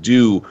needed to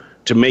do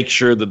to make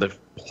sure that the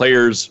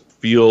players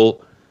feel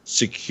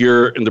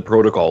secure in the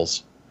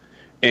protocols.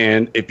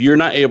 And if you're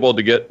not able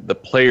to get the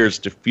players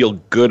to feel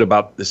good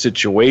about the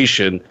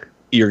situation,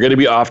 you're going to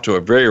be off to a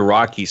very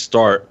rocky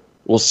start.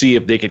 We'll see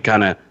if they could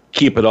kind of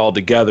keep it all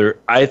together.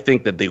 I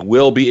think that they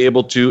will be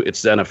able to.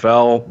 It's the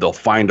NFL. They'll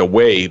find a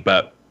way,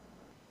 but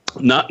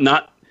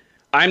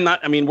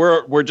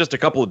we're just a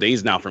couple of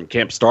days now from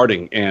camp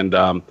starting, and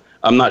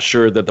I'm not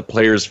sure that the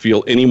players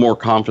feel any more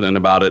confident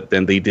about it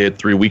than they did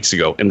 3 weeks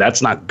ago, and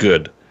that's not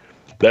good.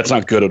 That's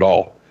not good at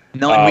all.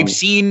 No, and we've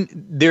seen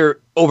there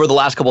over the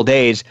last couple of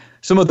days,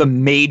 some of the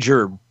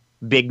major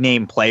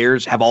big-name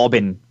players have all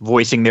been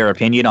voicing their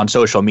opinion on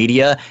social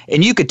media,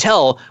 and you could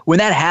tell when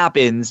that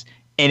happens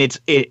and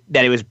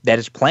that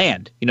it's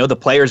planned. The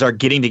players are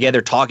getting together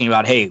talking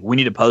about, hey, we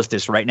need to post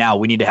this right now.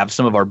 We need to have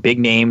some of our big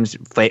names,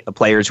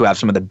 players who have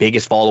some of the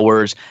biggest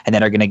followers and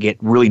that are going to get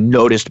really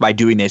noticed by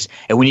doing this.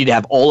 And we need to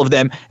have all of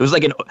them. It was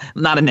like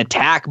not an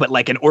attack, but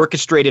like an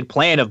orchestrated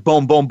plan of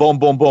boom, boom, boom,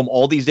 boom, boom.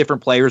 All these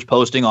different players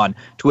posting on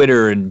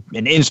Twitter and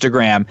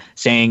Instagram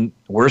saying,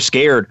 we're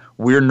scared.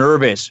 We're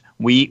nervous.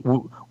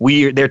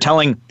 They're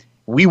telling,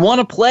 we want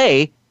to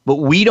play, but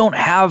we don't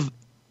have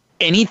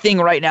anything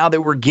right now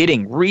that we're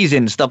getting,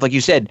 reasons, stuff like you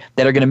said,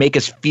 that are going to make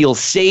us feel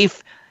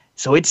safe.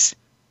 So it's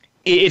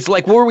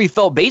like where we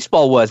felt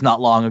baseball was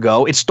not long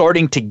ago. It's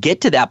starting to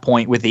get to that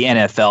point with the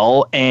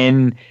NFL,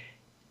 and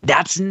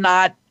that's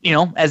not,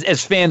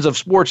 as fans of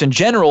sports in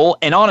general,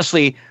 and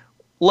honestly,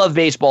 love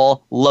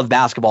baseball, love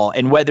basketball.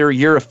 And whether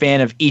you're a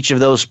fan of each of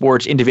those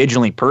sports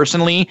individually,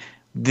 personally,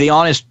 the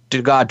honest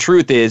to God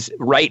truth is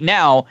right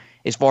now,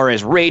 as far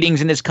as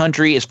ratings in this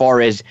country, as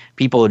far as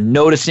people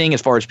noticing,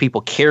 as far as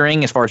people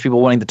caring, as far as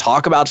people wanting to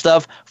talk about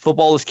stuff,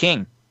 football is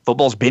king.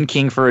 Football's been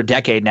king for a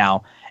decade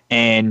now,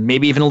 and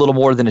maybe even a little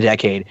more than a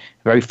decade,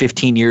 maybe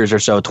 15 years or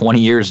so, 20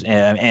 years.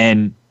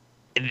 And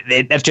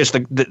that's just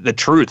the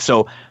truth.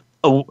 So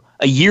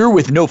a year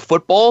with no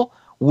football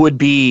would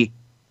be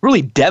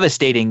really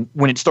devastating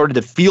when it started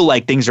to feel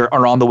like things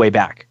are on the way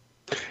back.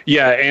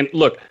 Yeah, and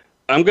look,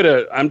 I'm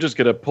just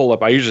gonna pull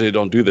up. I usually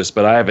don't do this,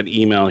 but I have an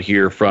email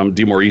here from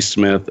DeMaurice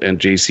Smith and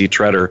J.C.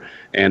 Treader,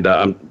 and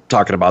I'm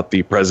talking about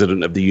the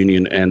president of the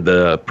union and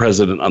the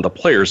president on the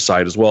players'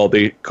 side as well.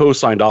 They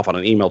co-signed off on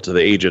an email to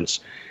the agents,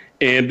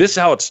 and this is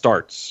how it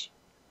starts.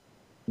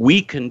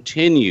 We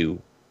continue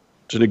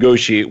to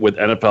negotiate with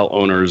NFL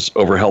owners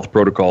over health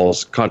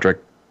protocols, contract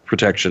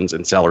protections,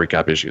 and salary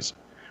cap issues.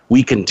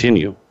 We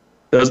continue.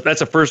 That's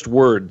the first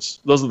words.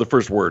 Those are the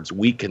first words.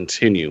 We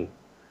continue.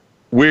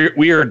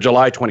 We are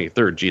July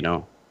 23rd,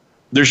 Gino.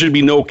 There should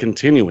be no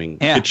continuing.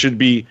 Yeah. It should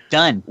be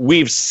done.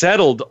 We've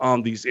settled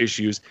on these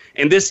issues.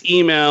 And this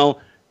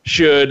email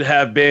should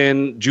have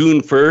been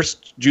June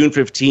 1st, June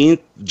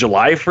 15th,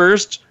 July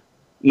 1st,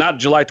 not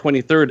July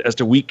 23rd, as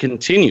to we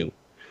continue.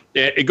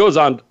 It goes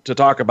on to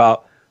talk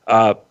about,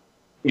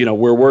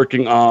 we're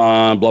working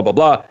on blah, blah,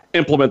 blah,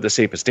 implement the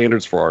safest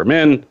standards for our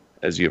men.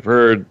 As you've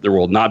heard, there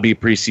will not be a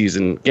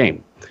preseason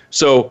game.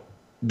 So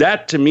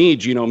that, to me,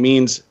 Gino,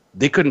 means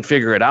they couldn't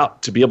figure it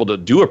out to be able to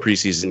do a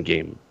preseason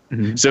game.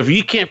 Mm-hmm. So if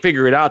you can't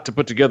figure it out to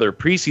put together a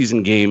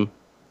preseason game,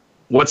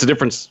 what's the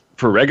difference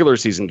for a regular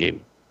season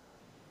game?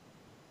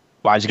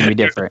 Why is it going to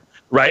be different?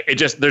 Right.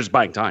 There's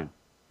buying time.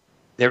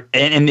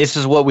 And this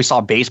is what we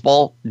saw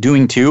baseball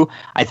doing too.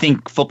 I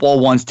think football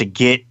wants to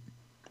get,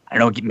 I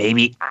don't know,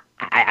 maybe,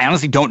 I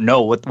honestly don't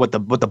know what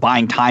the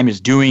buying time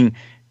is doing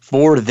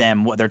for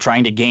them, what they're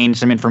trying to gain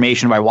some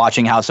information by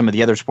watching how some of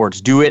the other sports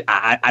do it.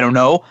 I don't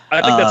know.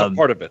 I think that's a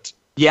part of it.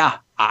 Yeah.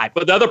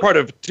 But the other part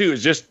of it too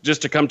is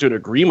just to come to an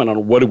agreement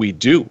on what do we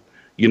do,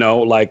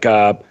 like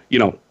I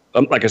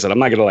said, I'm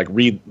not going to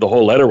read the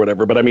whole letter or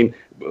whatever, but I mean,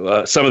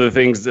 some of the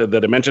things that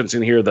it mentions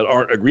in here that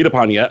aren't agreed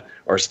upon yet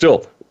are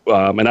still,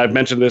 and I've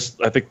mentioned this,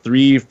 I think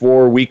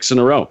 3-4 weeks in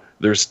a row,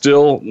 there's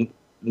still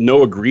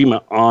no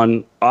agreement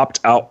on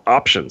opt-out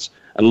options.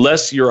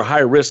 Unless you're a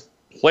high-risk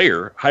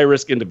player,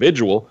 high-risk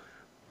individual,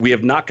 we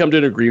have not come to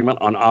an agreement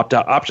on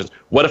opt-out options.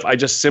 What if I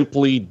just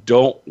simply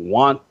don't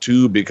want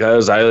to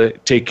because I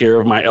take care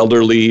of my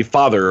elderly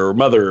father or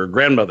mother or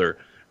grandmother,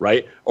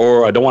 right?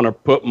 Or I don't want to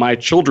put my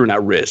children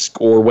at risk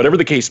or whatever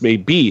the case may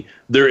be.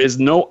 There is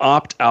no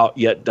opt-out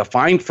yet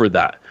defined for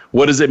that.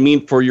 What does it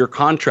mean for your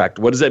contract?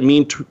 What does that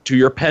mean to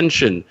your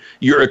pension,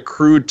 your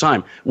accrued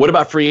time? What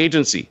about free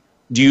agency?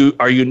 Do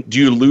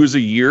you lose a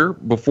year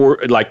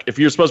before, if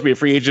you're supposed to be a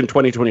free agent in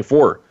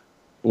 2024,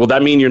 will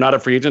that mean you're not a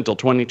free agent until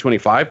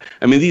 2025?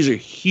 I mean, these are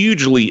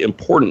hugely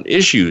important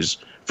issues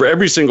for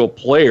every single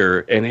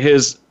player and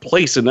his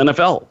place in the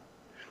NFL.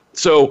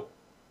 So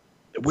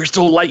we're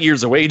still light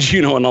years away,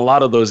 on a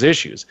lot of those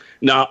issues.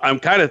 Now, I'm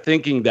kind of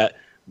thinking that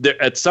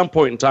at some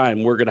point in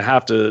time, we're going to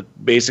have to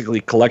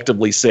basically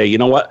collectively say, you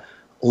know what,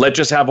 let's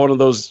just have one of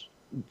those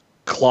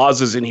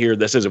clauses in here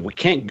that says if we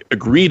can't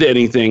agree to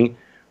anything,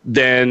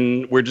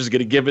 then we're just going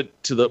to give it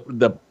to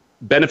the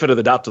benefit of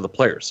the doubt to the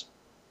players.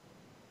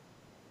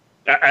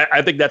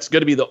 I think that's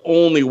going to be the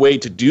only way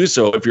to do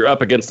so if you're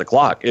up against the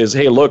clock is,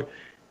 hey, look,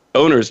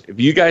 owners, if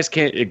you guys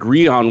can't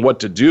agree on what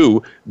to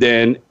do,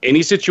 then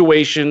any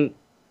situation,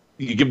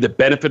 you give the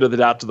benefit of the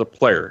doubt to the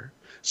player.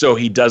 So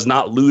he does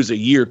not lose a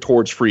year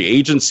towards free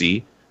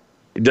agency.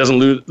 He doesn't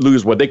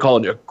lose what they call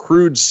an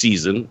accrued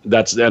season.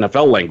 That's the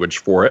NFL language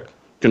for it,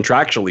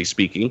 contractually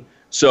speaking.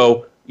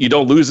 So you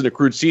don't lose an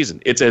accrued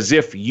season. It's as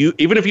if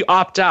even if you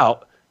opt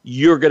out,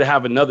 you're going to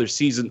have another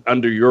season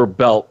under your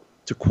belt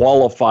to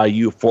qualify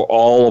you for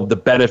all of the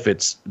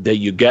benefits that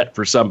you get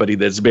for somebody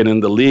that's been in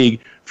the league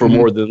for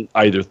more than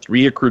either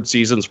 3 accrued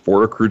seasons,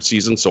 4 accrued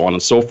seasons, so on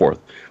and so forth.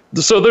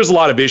 So there's a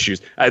lot of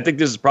issues. I think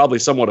this is probably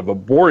somewhat of a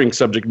boring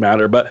subject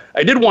matter, but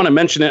I did want to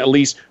mention it at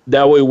least.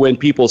 That way when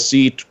people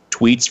see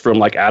tweets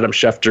from Adam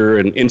Schefter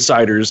and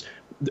insiders,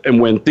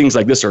 and when things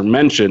like this are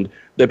mentioned,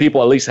 that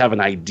people at least have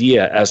an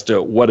idea as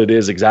to what it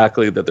is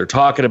exactly that they're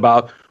talking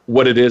about,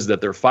 what it is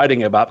that they're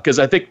fighting about. Because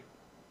I think,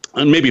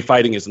 and maybe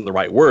fighting isn't the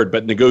right word,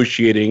 but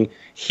negotiating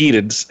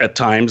heated at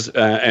times.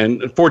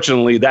 And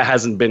unfortunately, that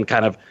hasn't been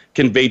kind of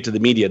conveyed to the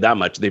media that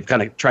much. They've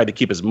kind of tried to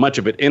keep as much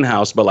of it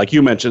in-house. But like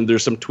you mentioned,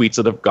 there's some tweets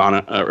that have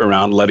gone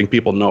around letting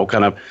people know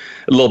kind of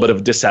a little bit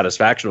of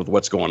dissatisfaction with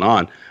what's going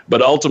on.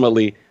 But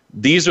ultimately,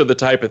 these are the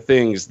type of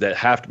things that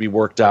have to be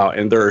worked out.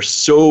 And there are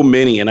so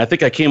many. And I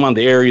think I came on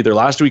the air either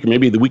last week or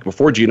maybe the week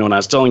before, Gino, and I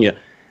was telling you,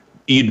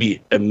 you'd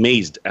be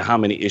amazed at how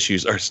many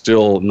issues are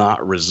still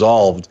not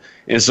resolved.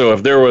 And so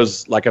if there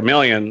was 1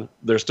 million,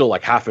 there's still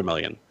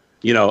 500,000.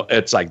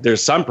 It's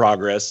there's some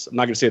progress. I'm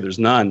not going to say there's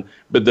none,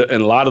 but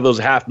and a lot of those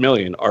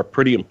 500,000 are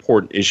pretty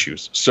important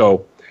issues.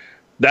 So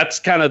that's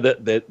kind of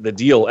the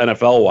deal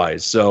NFL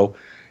wise. So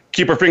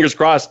keep our fingers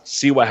crossed,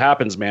 see what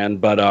happens, man.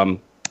 But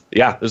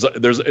yeah,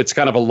 it's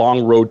kind of a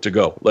long road to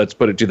go. Let's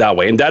put it to that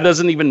way. And that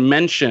doesn't even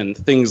mention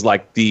things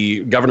like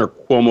the Governor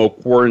Cuomo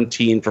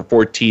quarantine for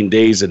 14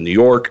 days in New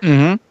York.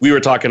 Mm-hmm. We were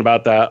talking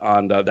about that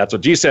on That's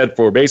What G Said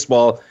for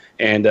baseball,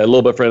 and a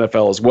little bit for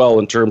NFL as well,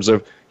 in terms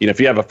of, if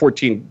you have a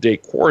 14-day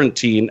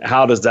quarantine,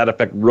 how does that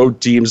affect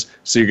road teams?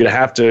 So you're going to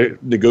have to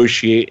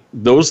negotiate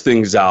those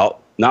things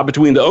out, not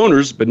between the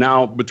owners, but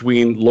now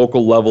between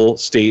local level,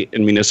 state,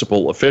 and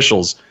municipal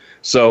officials.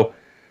 So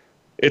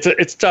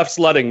it's tough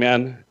sledding,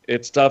 man.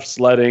 It's tough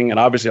sledding, and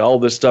obviously all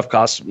this stuff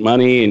costs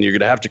money, and you're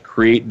going to have to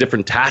create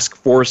different task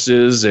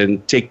forces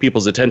and take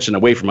people's attention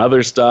away from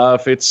other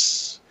stuff.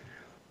 It's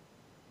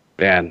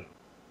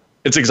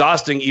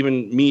exhausting,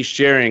 even me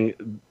sharing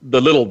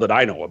the little that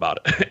I know about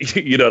it.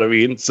 You know what I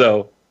mean?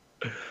 So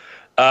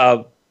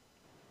I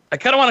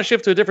kind of want to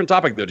shift to a different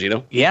topic, though,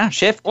 Gino. Yeah,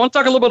 shift. I want to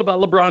talk a little bit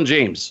about LeBron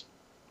James.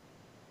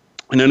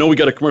 And I know we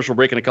got a commercial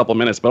break in a couple of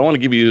minutes, but I want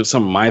to give you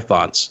some of my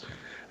thoughts.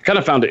 I kind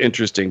of found it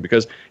interesting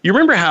because you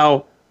remember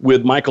how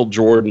with Michael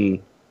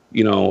Jordan,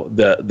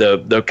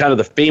 the kind of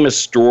the famous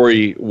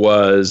story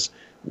was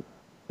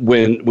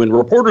when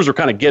reporters were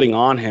kind of getting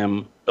on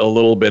him a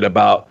little bit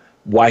about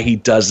why he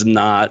does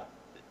not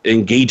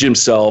engage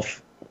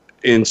himself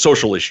in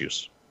social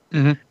issues,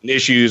 mm-hmm.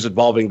 issues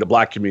involving the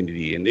black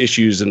community and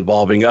issues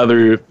involving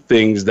other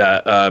things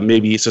that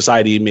maybe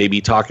society may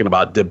be talking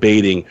about,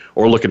 debating,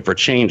 or looking for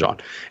change on.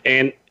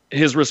 And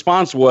his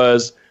response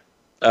was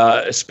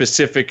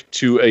specific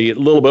to a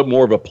little bit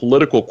more of a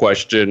political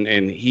question,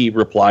 and he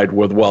replied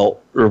with, well,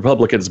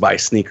 Republicans buy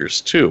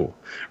sneakers too,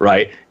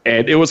 right?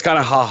 And it was kind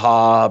of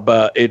ha-ha,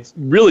 but it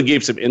really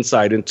gave some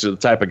insight into the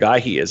type of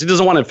guy he is. He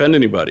doesn't want to offend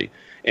anybody,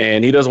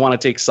 and he doesn't want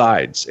to take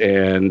sides.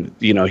 And,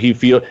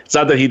 it's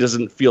not that he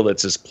doesn't feel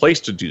it's his place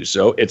to do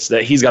so, it's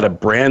that he's got a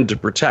brand to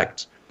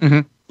protect.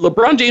 Mm-hmm.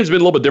 LeBron James has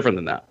been a little bit different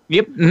than that.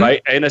 Yep. Mm-hmm.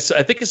 Right? And I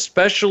think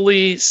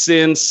especially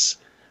since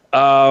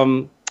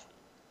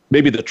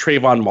maybe the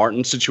Trayvon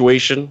Martin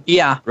situation.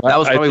 Yeah, right? That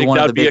was probably one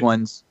of the big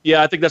ones.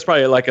 Yeah, I think that's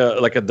probably like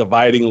a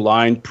dividing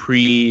line,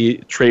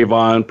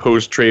 pre-Trayvon,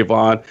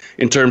 post-Trayvon,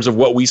 in terms of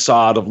what we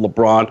saw out of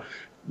LeBron.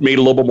 Made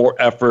a little bit more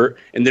effort,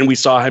 and then we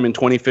saw him in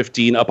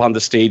 2015 up on the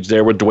stage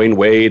there with Dwayne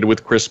Wade,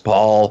 with Chris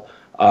Paul.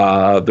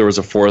 There was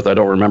a fourth, I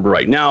don't remember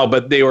right now,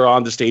 but they were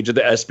on the stage of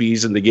the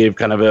ESPYs, and they gave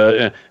kind of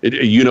a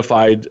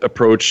unified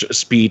approach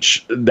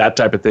speech, that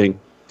type of thing.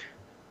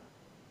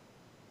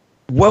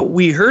 What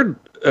we heard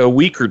a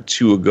week or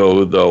two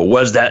ago, though,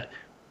 was that,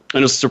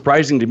 and it's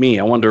surprising to me,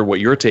 I wonder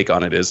what your take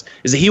on it is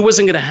that he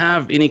wasn't going to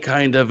have any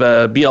kind of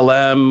a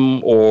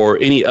BLM or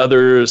any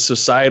other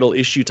societal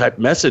issue type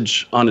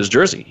message on his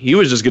jersey. He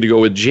was just going to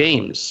go with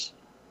James.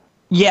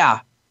 Yeah.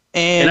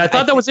 And I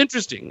thought that was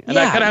interesting. And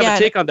I kind of have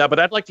a take on that, but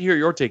I'd like to hear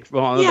your take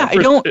on that.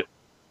 Yeah,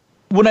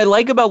 what I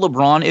like about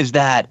LeBron is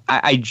that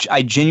I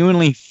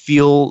genuinely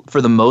feel,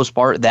 for the most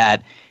part,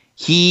 that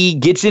he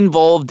gets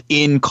involved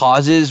in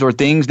causes or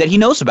things that he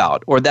knows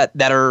about or that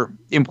are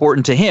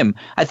important to him.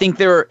 I think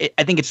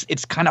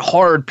it's kind of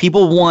hard.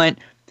 People want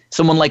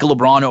someone like a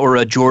LeBron or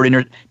a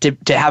Jordan to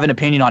have an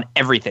opinion on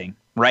everything,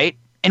 right?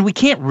 And we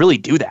can't really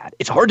do that.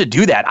 It's hard to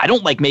do that. I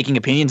don't like making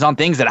opinions on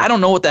things that I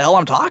don't know what the hell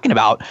I'm talking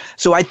about.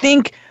 So I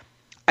think,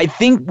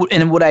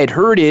 and what I had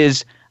heard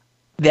is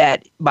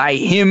that by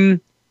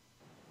him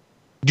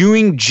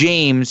doing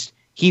James,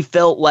 he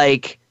felt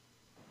like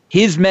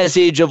his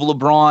message of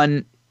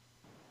LeBron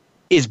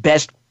is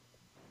best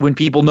when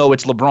people know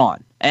it's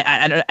LeBron.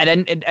 And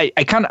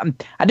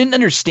I didn't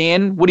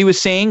understand what he was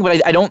saying,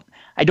 but I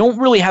don't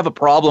really have a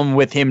problem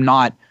with him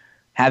not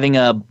having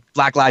a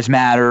Black Lives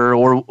Matter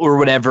or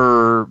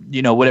whatever,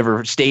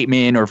 whatever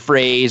statement or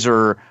phrase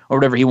or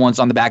whatever he wants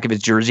on the back of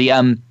his jersey.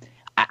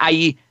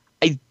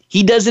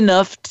 He does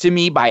enough to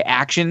me by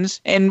actions,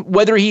 and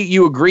whether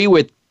you agree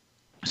with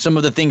some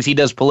of the things he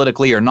does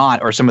politically or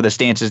not, or some of the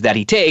stances that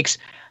he takes,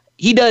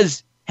 he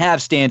does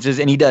have stances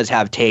and he does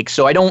have takes.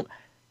 So I don't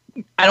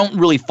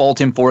really fault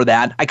him for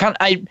that.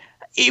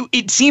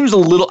 It seems a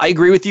little, I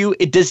agree with you.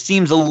 It just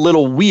seems a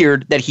little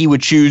weird that he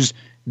would choose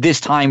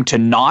this time to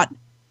not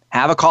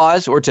have a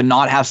cause or to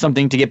not have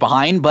something to get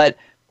behind, but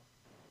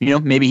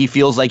maybe he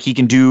feels like he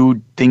can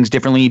do things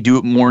differently, do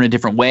it more in a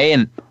different way.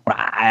 And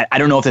I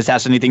don't know if this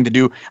has anything to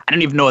do. I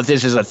don't even know if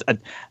this is a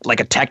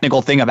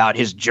technical thing about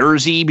his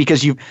jersey,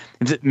 because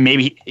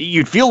maybe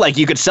you'd feel like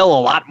you could sell a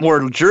lot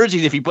more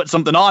jerseys if you put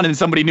something on and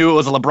somebody knew it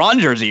was a LeBron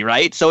jersey,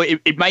 right? So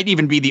it might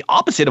even be the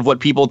opposite of what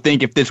people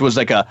think. If this was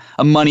like a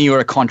money or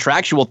a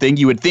contractual thing,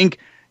 you would think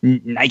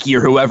Nike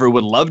or whoever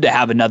would love to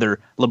have another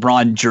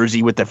LeBron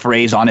jersey with the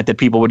phrase on it that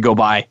people would go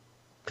buy.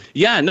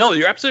 Yeah, no,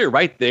 you're absolutely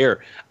right there.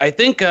 I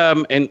think,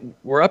 and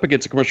we're up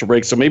against a commercial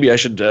break, so maybe I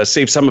should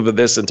save some of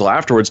this until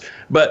afterwards.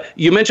 But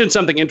you mentioned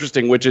something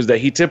interesting, which is that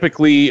he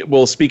typically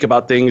will speak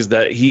about things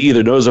that he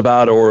either knows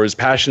about or is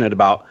passionate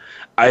about.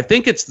 I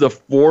think it's the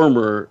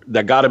former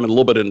that got him a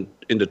little bit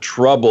into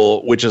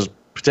trouble, which is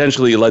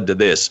potentially led to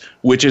this,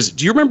 which is,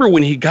 do you remember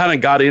when he kind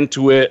of got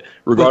into it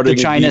regarding with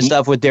the China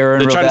stuff with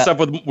Darren? The China stuff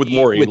with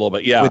Morey a little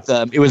bit, yeah.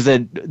 It was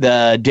the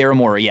Darren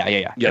Morey,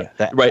 yeah.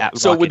 Right.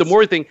 So with the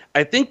Morey thing,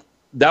 I think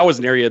that was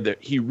an area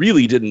that he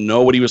really didn't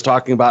know what he was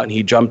talking about, and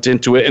he jumped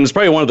into it. And it's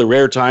probably one of the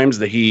rare times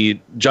that he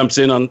jumps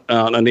in on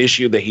an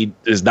issue that he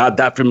is not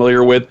that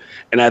familiar with.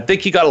 And I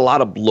think he got a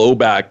lot of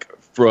blowback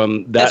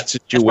from that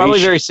situation. That's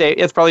probably very safe.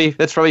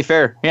 That's probably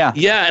fair. Yeah.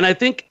 Yeah, and I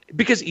think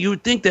because you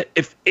would think that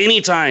if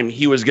any time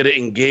he was going to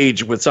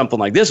engage with something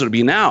like this, it would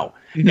be now.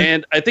 Mm-hmm.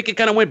 And I think it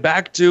kind of went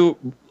back to,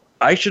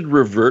 I should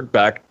revert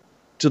back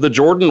to the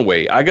Jordan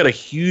way. I got a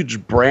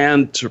huge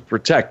brand to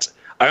protect.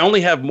 I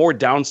only have more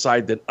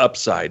downside than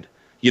upside.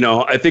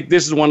 I think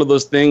this is one of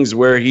those things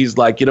where he's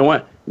like, you know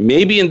what?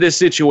 Maybe in this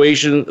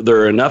situation, there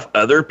are enough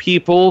other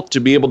people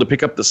to be able to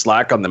pick up the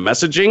slack on the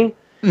messaging.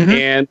 Mm-hmm.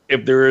 And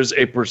if there is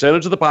a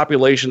percentage of the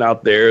population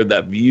out there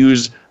that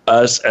views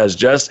us as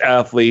just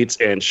athletes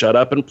and shut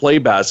up and play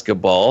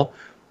basketball,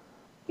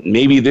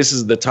 maybe this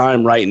is the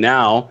time right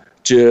now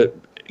to,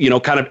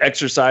 kind of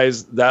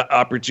exercise that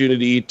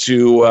opportunity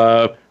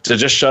to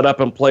just shut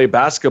up and play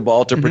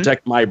basketball to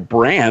protect my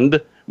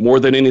brand more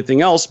than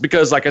anything else.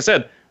 Because like I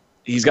said,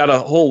 he's got a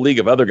whole league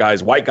of other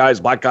guys, white guys,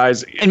 black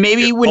guys, and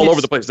maybe all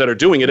over the place that are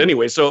doing it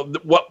anyway. So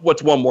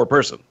what's one more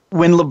person?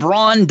 When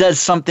LeBron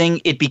does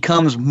something, it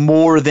becomes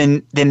more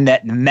than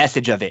that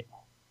message of it,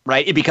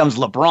 right? It becomes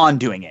LeBron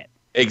doing it.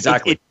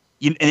 Exactly.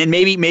 And then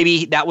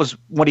maybe that was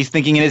what he's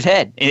thinking in his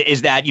head,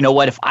 is that,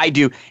 if I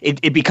do,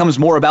 it becomes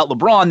more about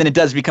LeBron than it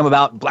does become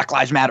about Black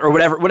Lives Matter or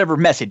whatever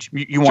message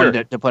you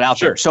wanted to put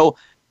out there. So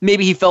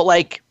maybe he felt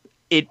like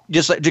it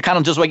just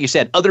like you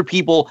said, other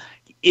people,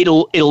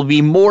 it'll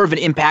be more of an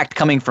impact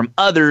coming from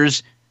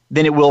others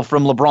than it will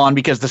from LeBron,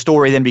 because the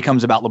story then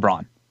becomes about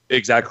LeBron.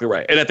 Exactly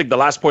right. And I think the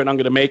last point I'm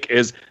going to make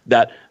is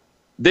that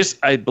this,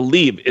 I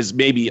believe, is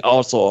maybe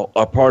also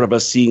a part of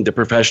us seeing the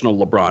professional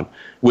LeBron,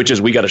 which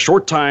is we got a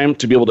short time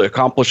to be able to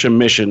accomplish a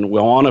mission. We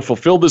want to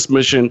fulfill this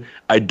mission.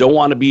 I don't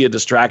want to be a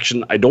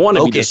distraction. I don't want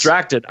to be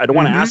distracted. I don't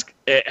want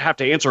to have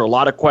to answer a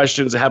lot of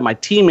questions, have my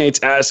teammates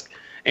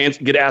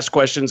get asked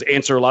questions,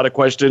 answer a lot of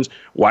questions.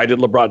 Why did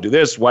LeBron do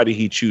this? Why did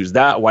he choose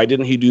that? Why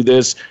didn't he do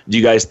this? Do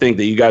you guys think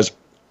that you guys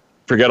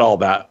forget all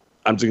that?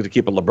 I'm just going to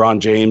keep it LeBron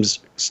James,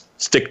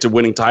 stick to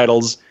winning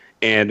titles.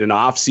 And in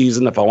off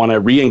season, if I want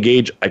to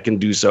re-engage, I can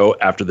do so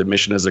after the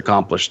mission is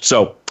accomplished.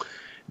 So,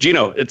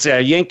 Gino, it's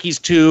Yankees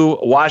 2,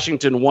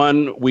 Washington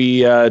 1.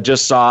 We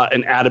just saw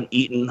an Adam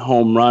Eaton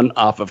home run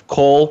off of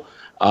Cole,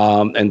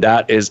 and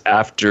that is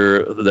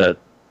after the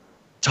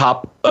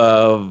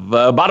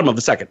bottom of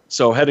the second.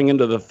 So heading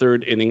into the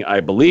third inning,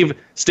 I believe.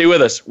 Stay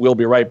with us. We'll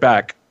be right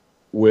back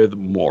with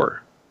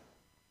more.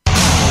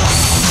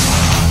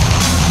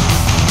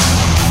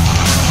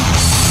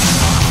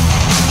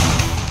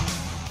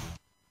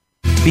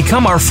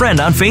 Become our friend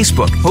on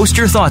Facebook. Post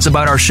your thoughts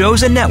about our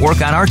shows and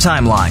network on our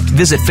timeline.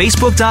 Visit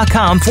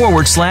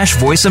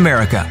facebook.com/Voice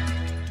America.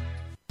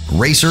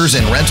 Racers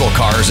and Rental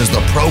Cars is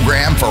the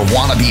program for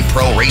wannabe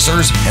pro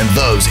racers and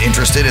those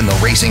interested in the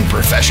racing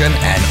profession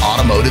and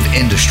automotive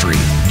industry.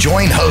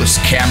 Join hosts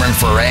Cameron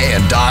Ferre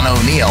and Don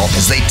O'Neill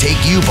as they take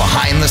you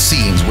behind the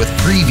scenes with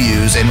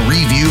previews and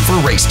review for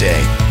race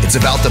day. It's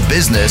about the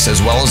business as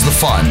well as the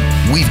fun.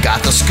 We've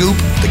got the scoop,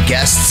 the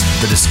guests,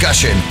 the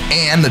discussion,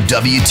 and the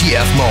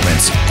WTF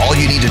moments. All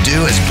you need to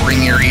do is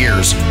bring your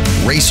ears.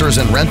 Racers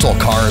and Rental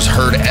Cars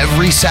heard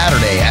every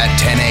Saturday at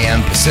 10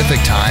 a.m. Pacific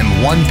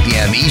Time, 1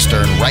 p.m.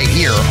 Eastern, right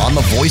here on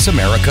the Voice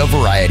America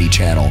Variety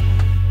Channel.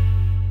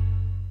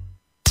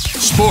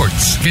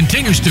 Sports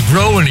continues to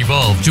grow and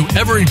evolve to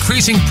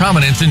ever-increasing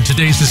prominence in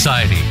today's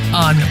society.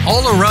 On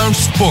All Around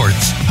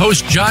Sports,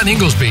 host John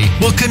Inglesby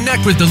will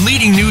connect with the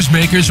leading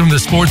newsmakers from the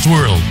sports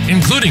world,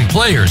 including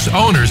players,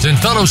 owners, and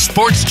fellow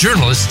sports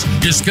journalists,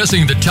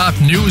 discussing the top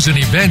news and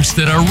events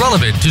that are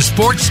relevant to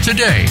sports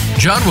today.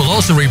 John will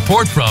also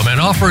report from and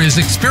offer his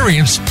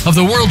experience of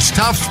the world's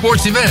top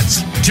sports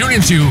events. Tune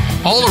into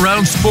All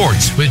Around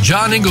Sports with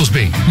John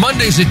Inglesby,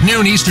 Mondays at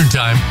noon Eastern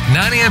Time,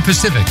 9 a.m.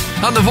 Pacific,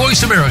 on the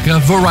Voice America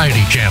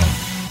Variety Channel.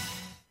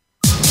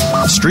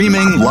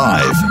 Streaming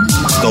live,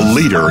 the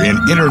leader in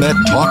Internet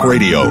talk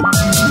radio,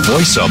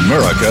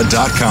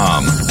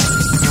 voiceamerica.com.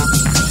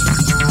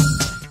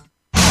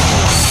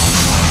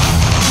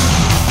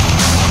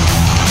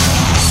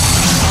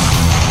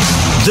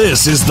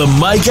 This is the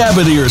Mike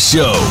Abadir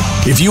Show.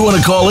 If you want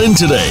to call in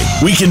today,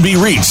 we can be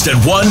reached at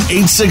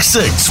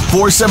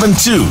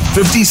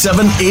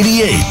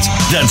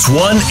 1-866-472-5788. That's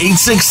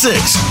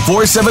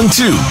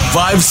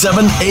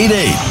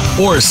 1-866-472-5788.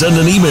 Or send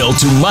an email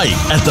to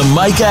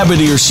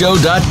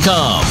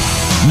mike@themikeabadirshow.com.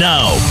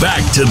 Now,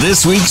 back to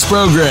this week's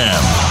program.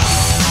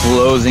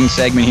 Closing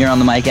segment here on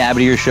the Mike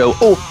Abadir Show,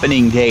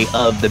 opening day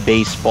of the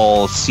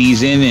baseball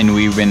season, and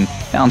we've been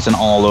bouncing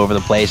all over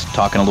the place,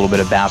 talking a little bit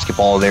of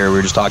basketball there. We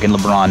were just talking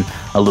LeBron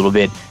a little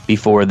bit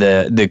before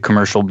the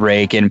commercial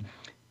break, and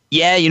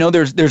yeah,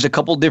 there's a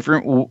couple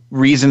different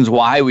reasons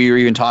why we were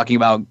even talking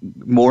about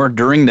more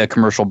during the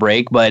commercial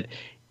break, but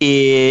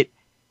it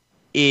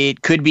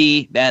it could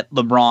be that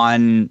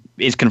LeBron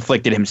is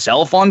conflicted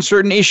himself on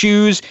certain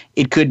issues.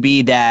 It could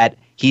be that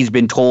he's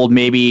been told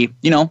maybe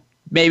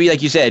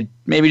like you said,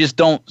 maybe just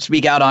don't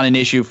speak out on an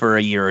issue for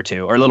a year or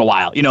two or a little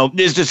while.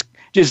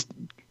 Just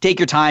take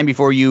your time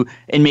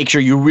and make sure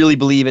you really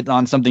believe it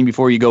on something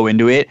before you go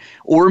into it.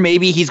 Or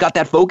maybe he's got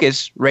that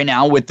focus right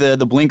now with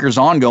the blinkers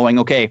on going,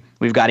 okay,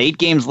 we've got 8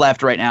 games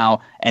left right now,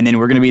 and then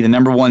we're going to be the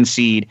number 1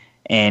 seed.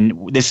 And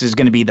this is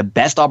going to be the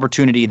best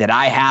opportunity that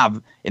I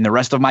have in the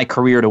rest of my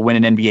career to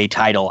win an NBA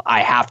title.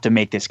 I have to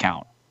make this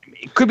count.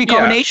 It could be a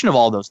combination of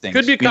all those things.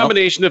 Could be a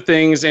combination of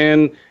things.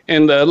 And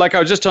like I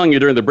was just telling you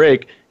during the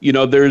break,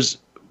 there's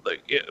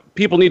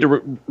people need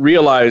to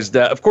realize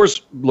that, of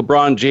course,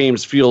 LeBron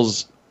James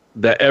feels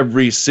that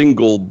every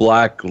single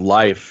black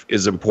life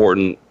is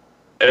important.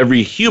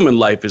 Every human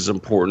life is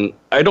important.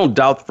 I don't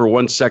doubt for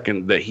one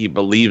second that he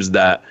believes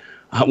that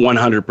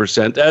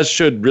 100%, as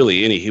should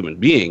really any human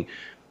being.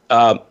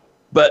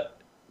 But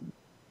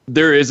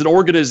there is an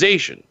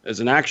organization,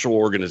 an actual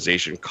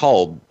organization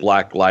called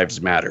Black Lives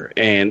Matter,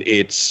 and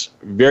it's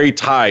very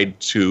tied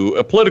to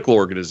a political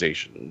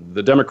organization,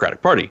 the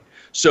Democratic Party.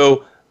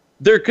 So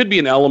there could be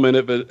an element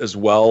of it as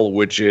well,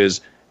 which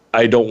is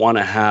I don't want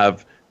to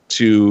have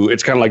to,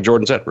 it's kind of like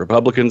Jordan said,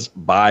 Republicans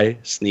buy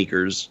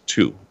sneakers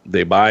too.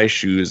 They buy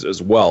shoes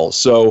as well.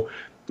 So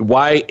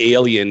why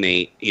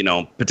alienate,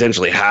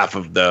 potentially half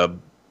of the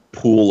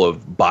pool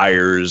of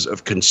buyers,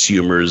 of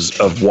consumers,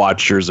 of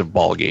watchers of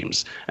ball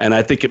games? And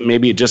I think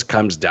it just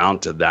comes down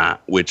to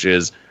that, which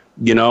is,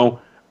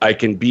 I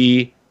can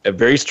be a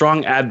very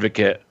strong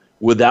advocate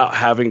without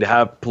having to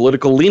have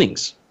political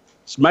leanings.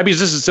 So maybe it's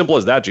just as simple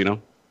as that,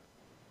 Gino.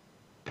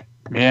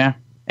 Yeah,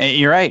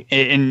 you're right.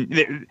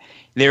 And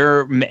there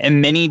are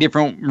many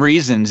different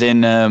reasons,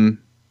 and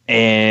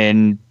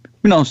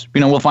who knows?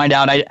 We'll find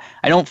out. I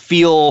don't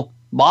feel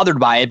bothered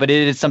by it, but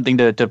it is something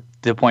to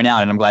point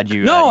out, and I'm glad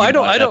you. No, I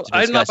don't.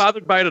 I'm not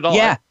bothered by it at all.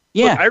 Yeah.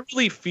 Look, I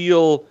really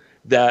feel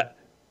that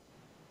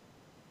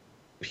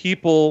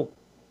people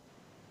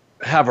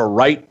have a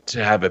right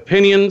to have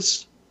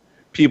opinions.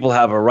 People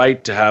have a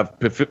right to have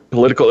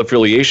political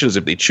affiliations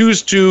if they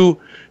choose to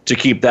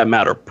keep that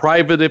matter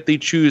private if they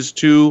choose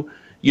to.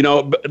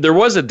 There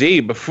was a day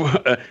before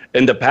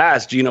in the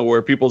past,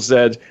 where people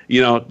said,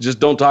 just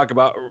don't talk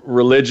about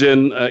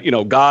religion,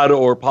 God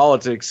or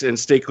politics, and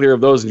stay clear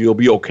of those and you'll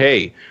be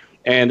okay.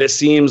 And it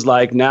seems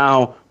like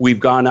now we've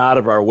gone out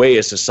of our way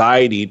as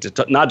society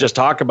to not just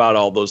talk about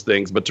all those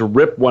things, but to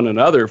rip one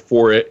another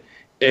for it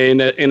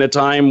in a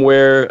time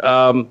where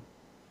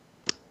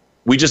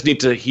we just need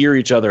to hear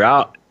each other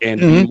out and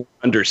be more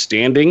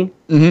understanding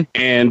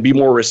and be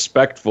more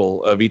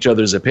respectful of each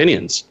other's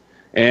opinions.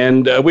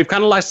 And we've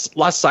kind of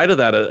lost sight of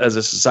that as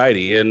a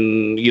society.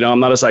 And, I'm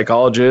not a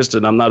psychologist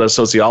and I'm not a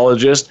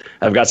sociologist.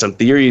 I've got some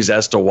theories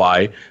as to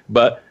why.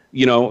 But,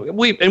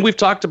 we've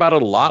talked about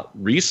it a lot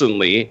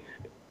recently,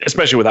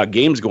 especially without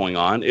games going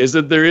on, is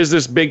that there is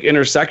this big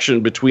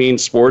intersection between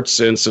sports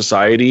and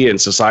society and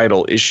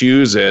societal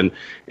issues and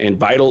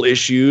vital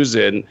issues.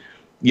 And,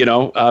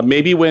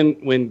 maybe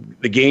when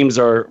the games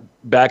are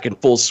back in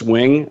full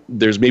swing,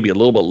 there's maybe a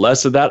little bit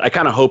less of that. I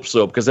kind of hope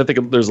so, because I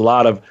think there's a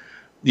lot of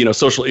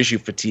social issue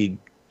fatigue,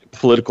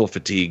 political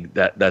fatigue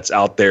that's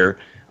out there.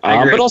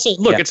 But also,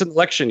 look, it's an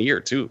election year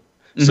too.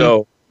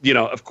 So,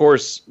 of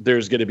course,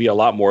 there's going to be a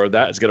lot more of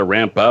that. It's going to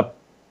ramp up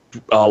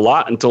a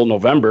lot until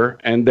November.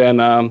 And then,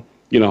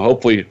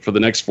 hopefully for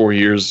the next 4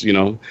 years,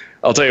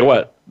 I'll tell you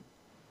what,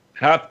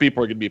 half the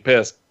people are going to be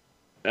pissed,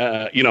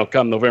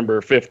 come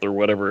November 5th or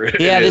whatever.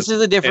 Yeah, this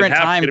is a different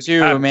time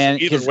too, man.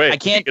 Either way,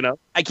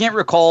 I can't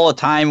recall a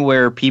time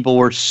where people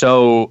were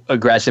so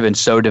aggressive and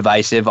so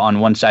divisive on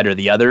one side or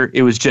the other.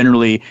 It was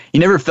generally, you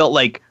never felt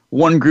like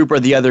one group or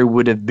the other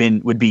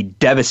would be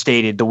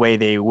devastated the way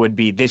they would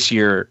be this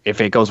year if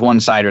it goes one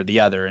side or the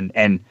other.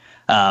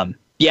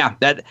 Yeah,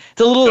 that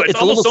it's a little. It's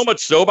almost so much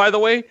so, by the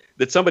way,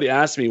 that somebody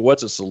asked me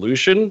what's a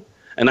solution,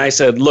 and I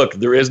said, look,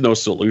 there is no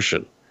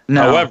solution.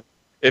 No. However,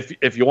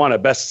 if you want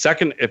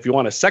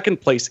a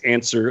second place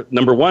answer,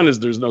 number one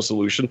is there's no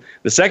solution.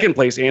 The second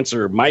place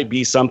answer might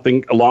be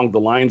something along the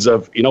lines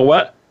of, you know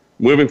what,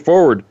 moving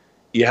forward,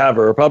 you have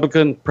a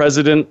Republican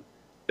president,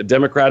 a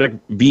Democratic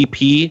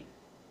VP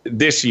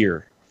this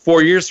year.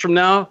 4 years from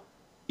now,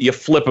 you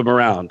flip them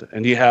around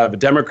and you have a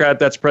Democrat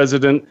that's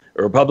president,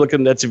 a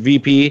Republican that's a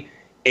VP,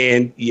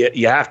 and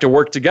you have to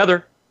work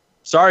together.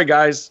 Sorry,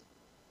 guys.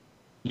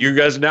 You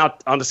guys are now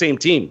on the same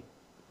team.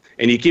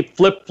 And you keep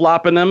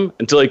flip-flopping them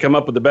until you come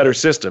up with a better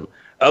system.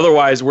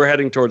 Otherwise, we're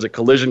heading towards a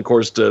collision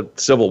course to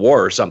civil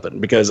war or something,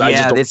 because I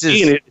just don't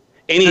see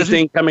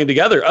anything coming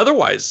together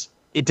otherwise.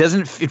 It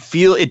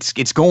feel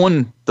it's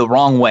going the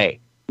wrong way.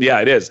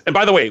 Yeah, it is. And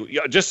by the way,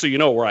 just so you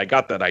know where I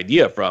got that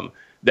idea from,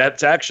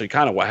 that's actually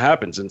kind of what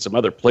happens in some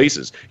other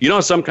places.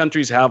 Some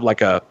countries have like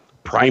a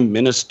prime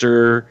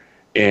minister,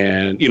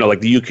 and, like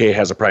the UK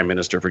has a prime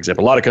minister, for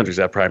example. A lot of countries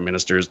have prime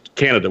ministers.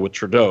 Canada with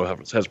Trudeau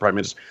has prime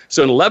minister.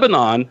 So in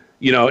Lebanon,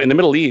 in the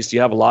Middle East,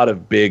 you have a lot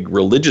of big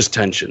religious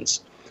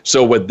tensions.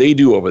 So what they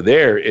do over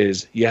there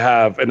is you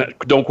have, and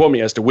don't quote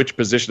me as to which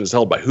position is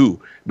held by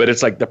who, but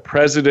it's like the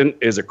president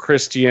is a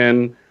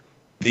Christian,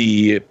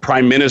 the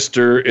prime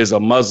minister is a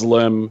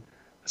Muslim,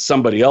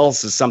 somebody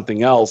else is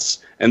something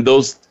else, and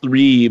those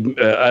three,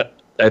 I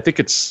don't think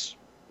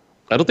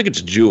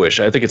it's Jewish.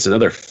 I think it's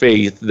another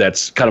faith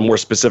that's kind of more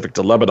specific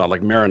to Lebanon,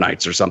 like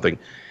Maronites or something.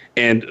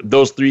 And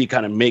those three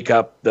kind of make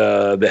up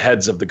the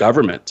heads of the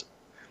government.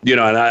 And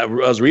I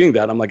was reading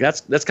that. I'm like,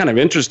 that's kind of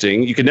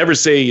interesting. You can never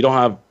say you don't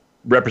have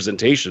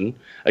representation.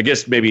 I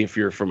guess maybe if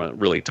you're from a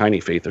really tiny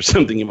faith or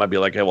something, you might be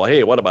like,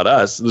 hey, what about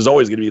us? There's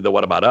always going to be the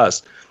what about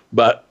us.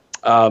 But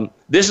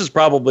this is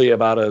probably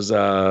about as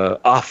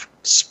off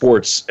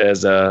sports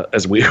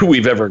as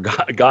we've ever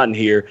gotten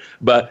here.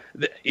 But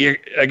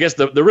I guess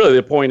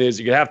the point is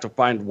you have to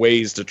find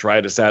ways to try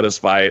to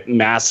satisfy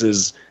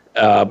masses,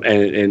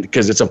 and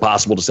because it's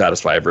impossible to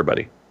satisfy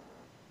everybody.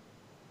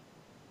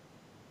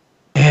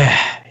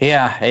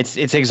 Yeah, it's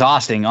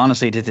exhausting,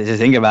 honestly, to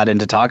think about it and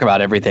to talk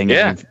about everything.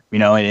 Yeah.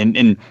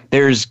 And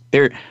there's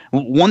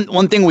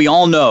one thing we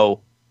all know: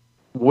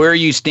 where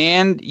you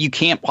stand, you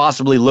can't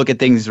possibly look at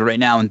things right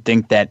now and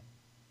think that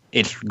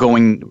it's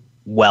going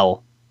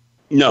well.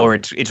 No, or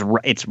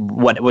it's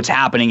what's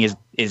happening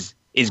is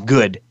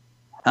good.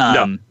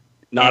 No,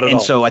 not at all.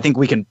 And so I think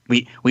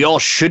we all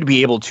should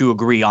be able to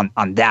agree on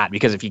that,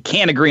 because if you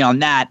can't agree on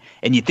that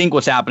and you think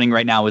what's happening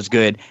right now is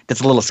good,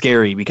 that's a little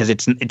scary, because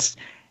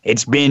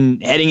it's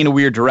been heading in a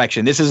weird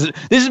direction. This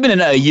has been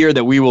a year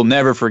that we will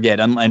never forget,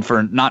 and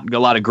for not a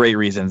lot of great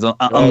reasons,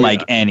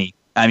 unlike any.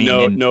 I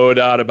mean, no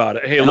doubt about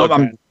it. Hey, look,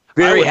 I'm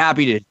very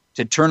happy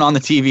to turn on the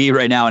TV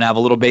right now and have a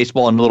little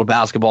baseball and a little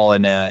basketball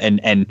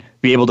and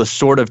be able to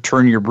sort of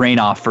turn your brain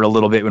off for a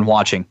little bit when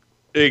watching.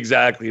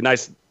 Exactly.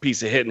 Nice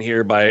piece of hitting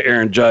here by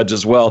Aaron Judge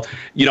as well.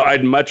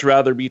 I'd much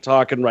rather be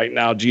talking right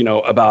now,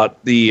 Gino,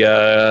 about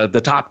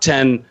the top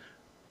 10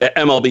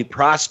 MLB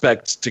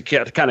prospects to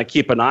kind of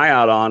keep an eye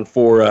out on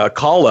for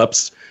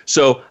call-ups.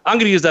 So I'm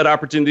going to use that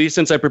opportunity,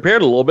 since I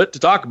prepared a little bit, to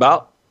talk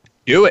about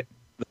the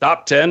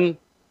top 10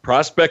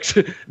 prospects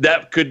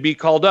that could be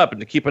called up and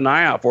to keep an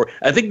eye out for.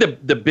 I think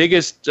the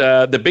biggest,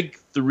 the big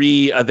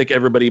three, I think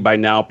everybody by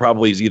now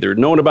probably has either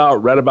known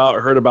about, read about,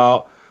 or heard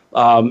about.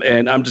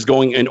 And I'm just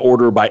going in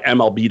order by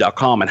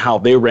MLB.com and how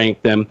they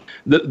rank them.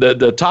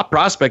 The top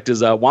prospect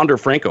is Wander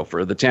Franco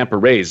for the Tampa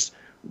Rays.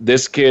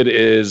 This kid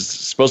is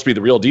supposed to be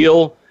the real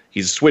deal.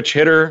 He's a switch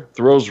hitter,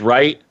 throws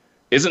right,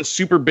 isn't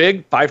super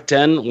big,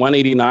 5'10",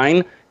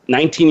 189,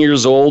 19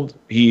 years old.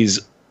 He's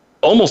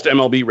almost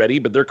MLB ready,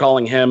 but they're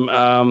calling him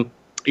an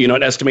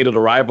estimated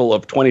arrival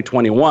of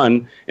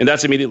 2021, and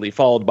that's immediately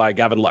followed by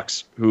Gavin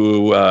Lux,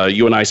 who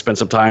you and I spent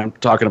some time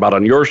talking about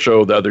on your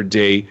show the other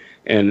day,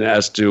 and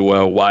as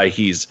to why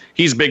he's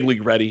big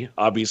league ready,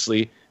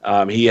 obviously.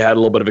 He had a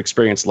little bit of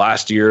experience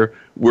last year.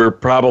 We're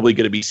probably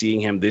going to be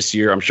seeing him this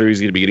year. I'm sure he's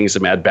going to be getting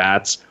some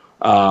at-bats,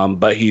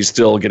 but he's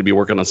still going to be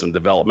working on some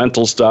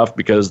developmental stuff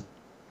because,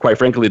 quite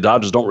frankly, the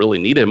Dodgers don't really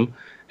need him.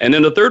 And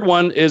then the third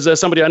one is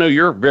somebody I know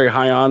you're very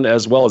high on,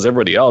 as well as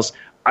everybody else.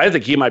 I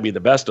think he might be the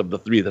best of the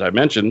three that I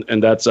mentioned,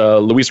 and that's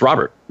Luis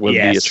Robert with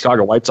the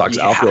Chicago White Sox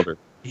outfielder.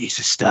 He's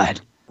a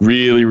stud.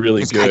 Really,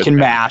 really good. Guy can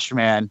mash,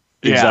 man.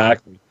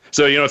 Exactly.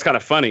 So, it's kind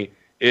of funny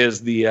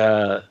is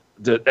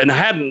and I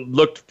hadn't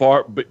looked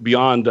far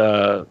beyond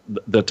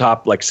the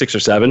top like 6 or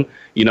 7.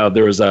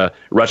 There was a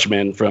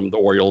Rutschman from the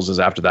Orioles is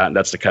after that, and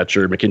that's the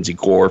catcher. Mackenzie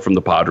Gore from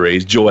the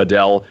Padres. Joe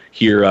Adell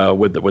here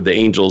with the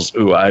Angels,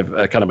 who I've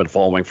kind of been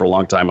following for a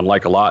long time and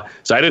like a lot.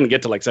 So I didn't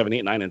get to like 7,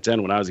 8, 9, and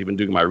 10 when I was even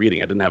doing my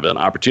reading. I didn't have an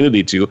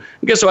opportunity to.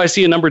 And guess who I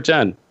see in number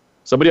 10?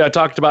 Somebody I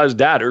talked about his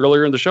dad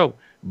earlier in the show.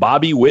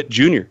 Bobby Witt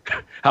Jr.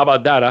 How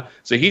about that, huh?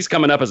 So he's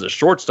coming up as a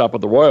shortstop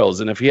with the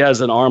Royals, and if he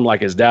has an arm like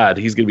his dad,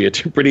 he's going to be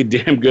a pretty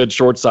damn good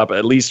shortstop,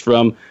 at least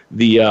from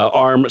the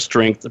arm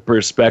strength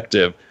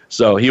perspective.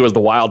 So he was the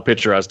wild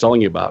pitcher I was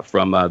telling you about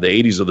from the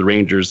 80s of the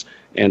Rangers,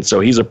 and so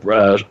he's a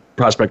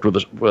prospect with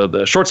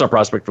the shortstop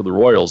prospect for the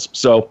Royals.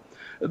 So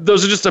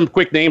those are just some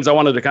quick names I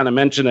wanted to kind of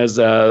mention as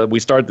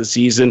we start the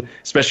season,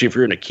 especially if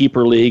you're in a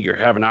keeper league or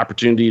have an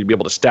opportunity to be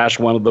able to stash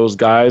one of those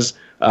guys.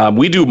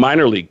 We do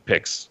minor league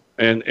picks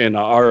in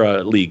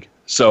our league.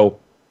 So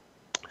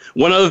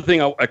one other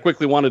thing I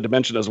quickly wanted to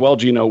mention as well,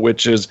 Gino,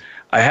 which is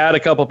I had a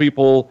couple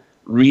people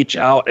reach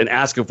out and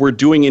ask if we're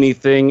doing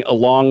anything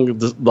along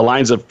the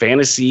lines of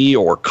fantasy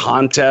or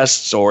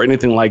contests or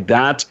anything like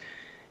that.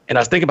 And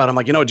I was thinking about it. I'm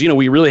like, Gino,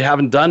 we really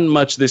haven't done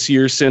much this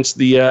year since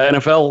the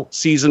NFL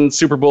season,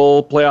 Super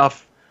Bowl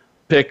playoff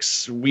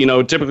picks.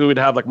 Typically we'd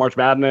have like March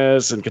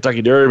Madness and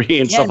Kentucky Derby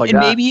and stuff like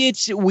that. Maybe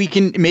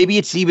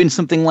it's even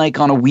something like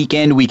on a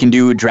weekend we can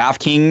do a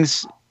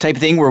DraftKings type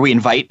thing where we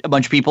invite a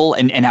bunch of people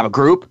and have a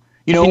group.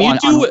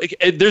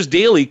 There's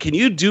daily. Can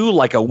you do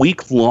like a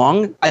week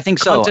long? I think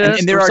so.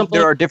 And there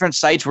are different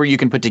sites where you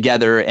can put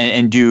together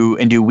and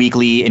do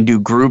weekly and do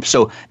groups.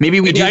 So maybe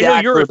we do that.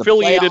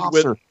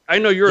 I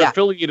know you're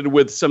affiliated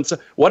with some.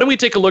 Why don't we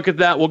take a look at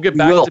that? We'll get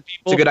back to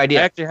people. It's a good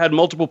idea. I actually had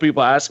multiple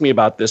people ask me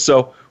about this,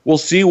 so we'll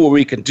see what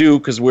we can do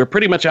because we're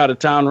pretty much out of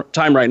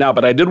time right now.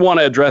 But I did want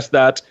to address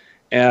that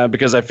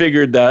because I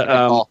figured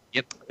that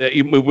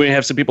we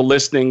have some people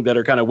listening that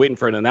are kind of waiting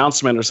for an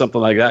announcement or something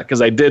like that,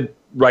 because I did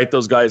write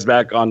those guys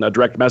back on a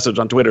direct message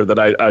on Twitter that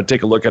I'd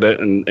take a look at it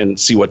and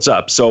see what's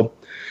up. So,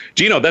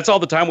 Gino, that's all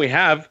the time we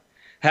have.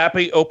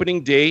 Happy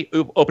opening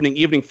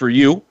evening for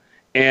you,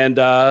 and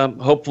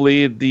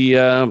hopefully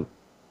the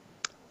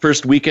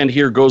first weekend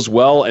here goes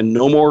well and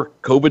no more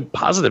COVID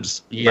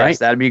positives. Yes, right?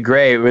 That'd be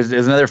great. It was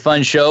another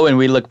fun show, and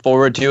we look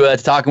forward to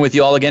talking with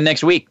you all again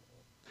next week.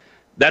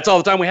 That's all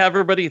the time we have,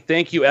 everybody.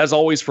 Thank you, as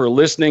always, for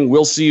listening.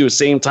 We'll see you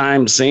same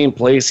time, same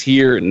place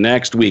here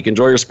next week.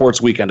 Enjoy your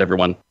sports weekend,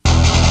 everyone.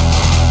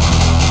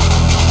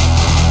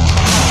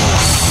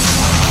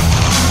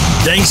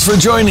 Thanks for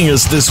joining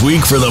us this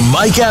week for the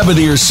Mike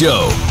Abadir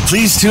Show.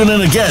 Please tune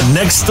in again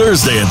next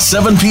Thursday at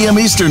 7 p.m.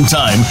 Eastern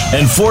Time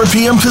and 4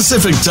 p.m.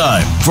 Pacific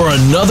Time for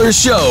another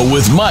show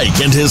with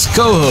Mike and his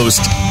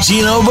co-host,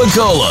 Gino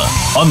Bacola,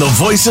 on the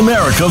Voice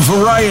America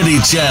Variety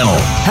Channel.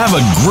 Have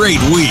a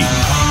great week.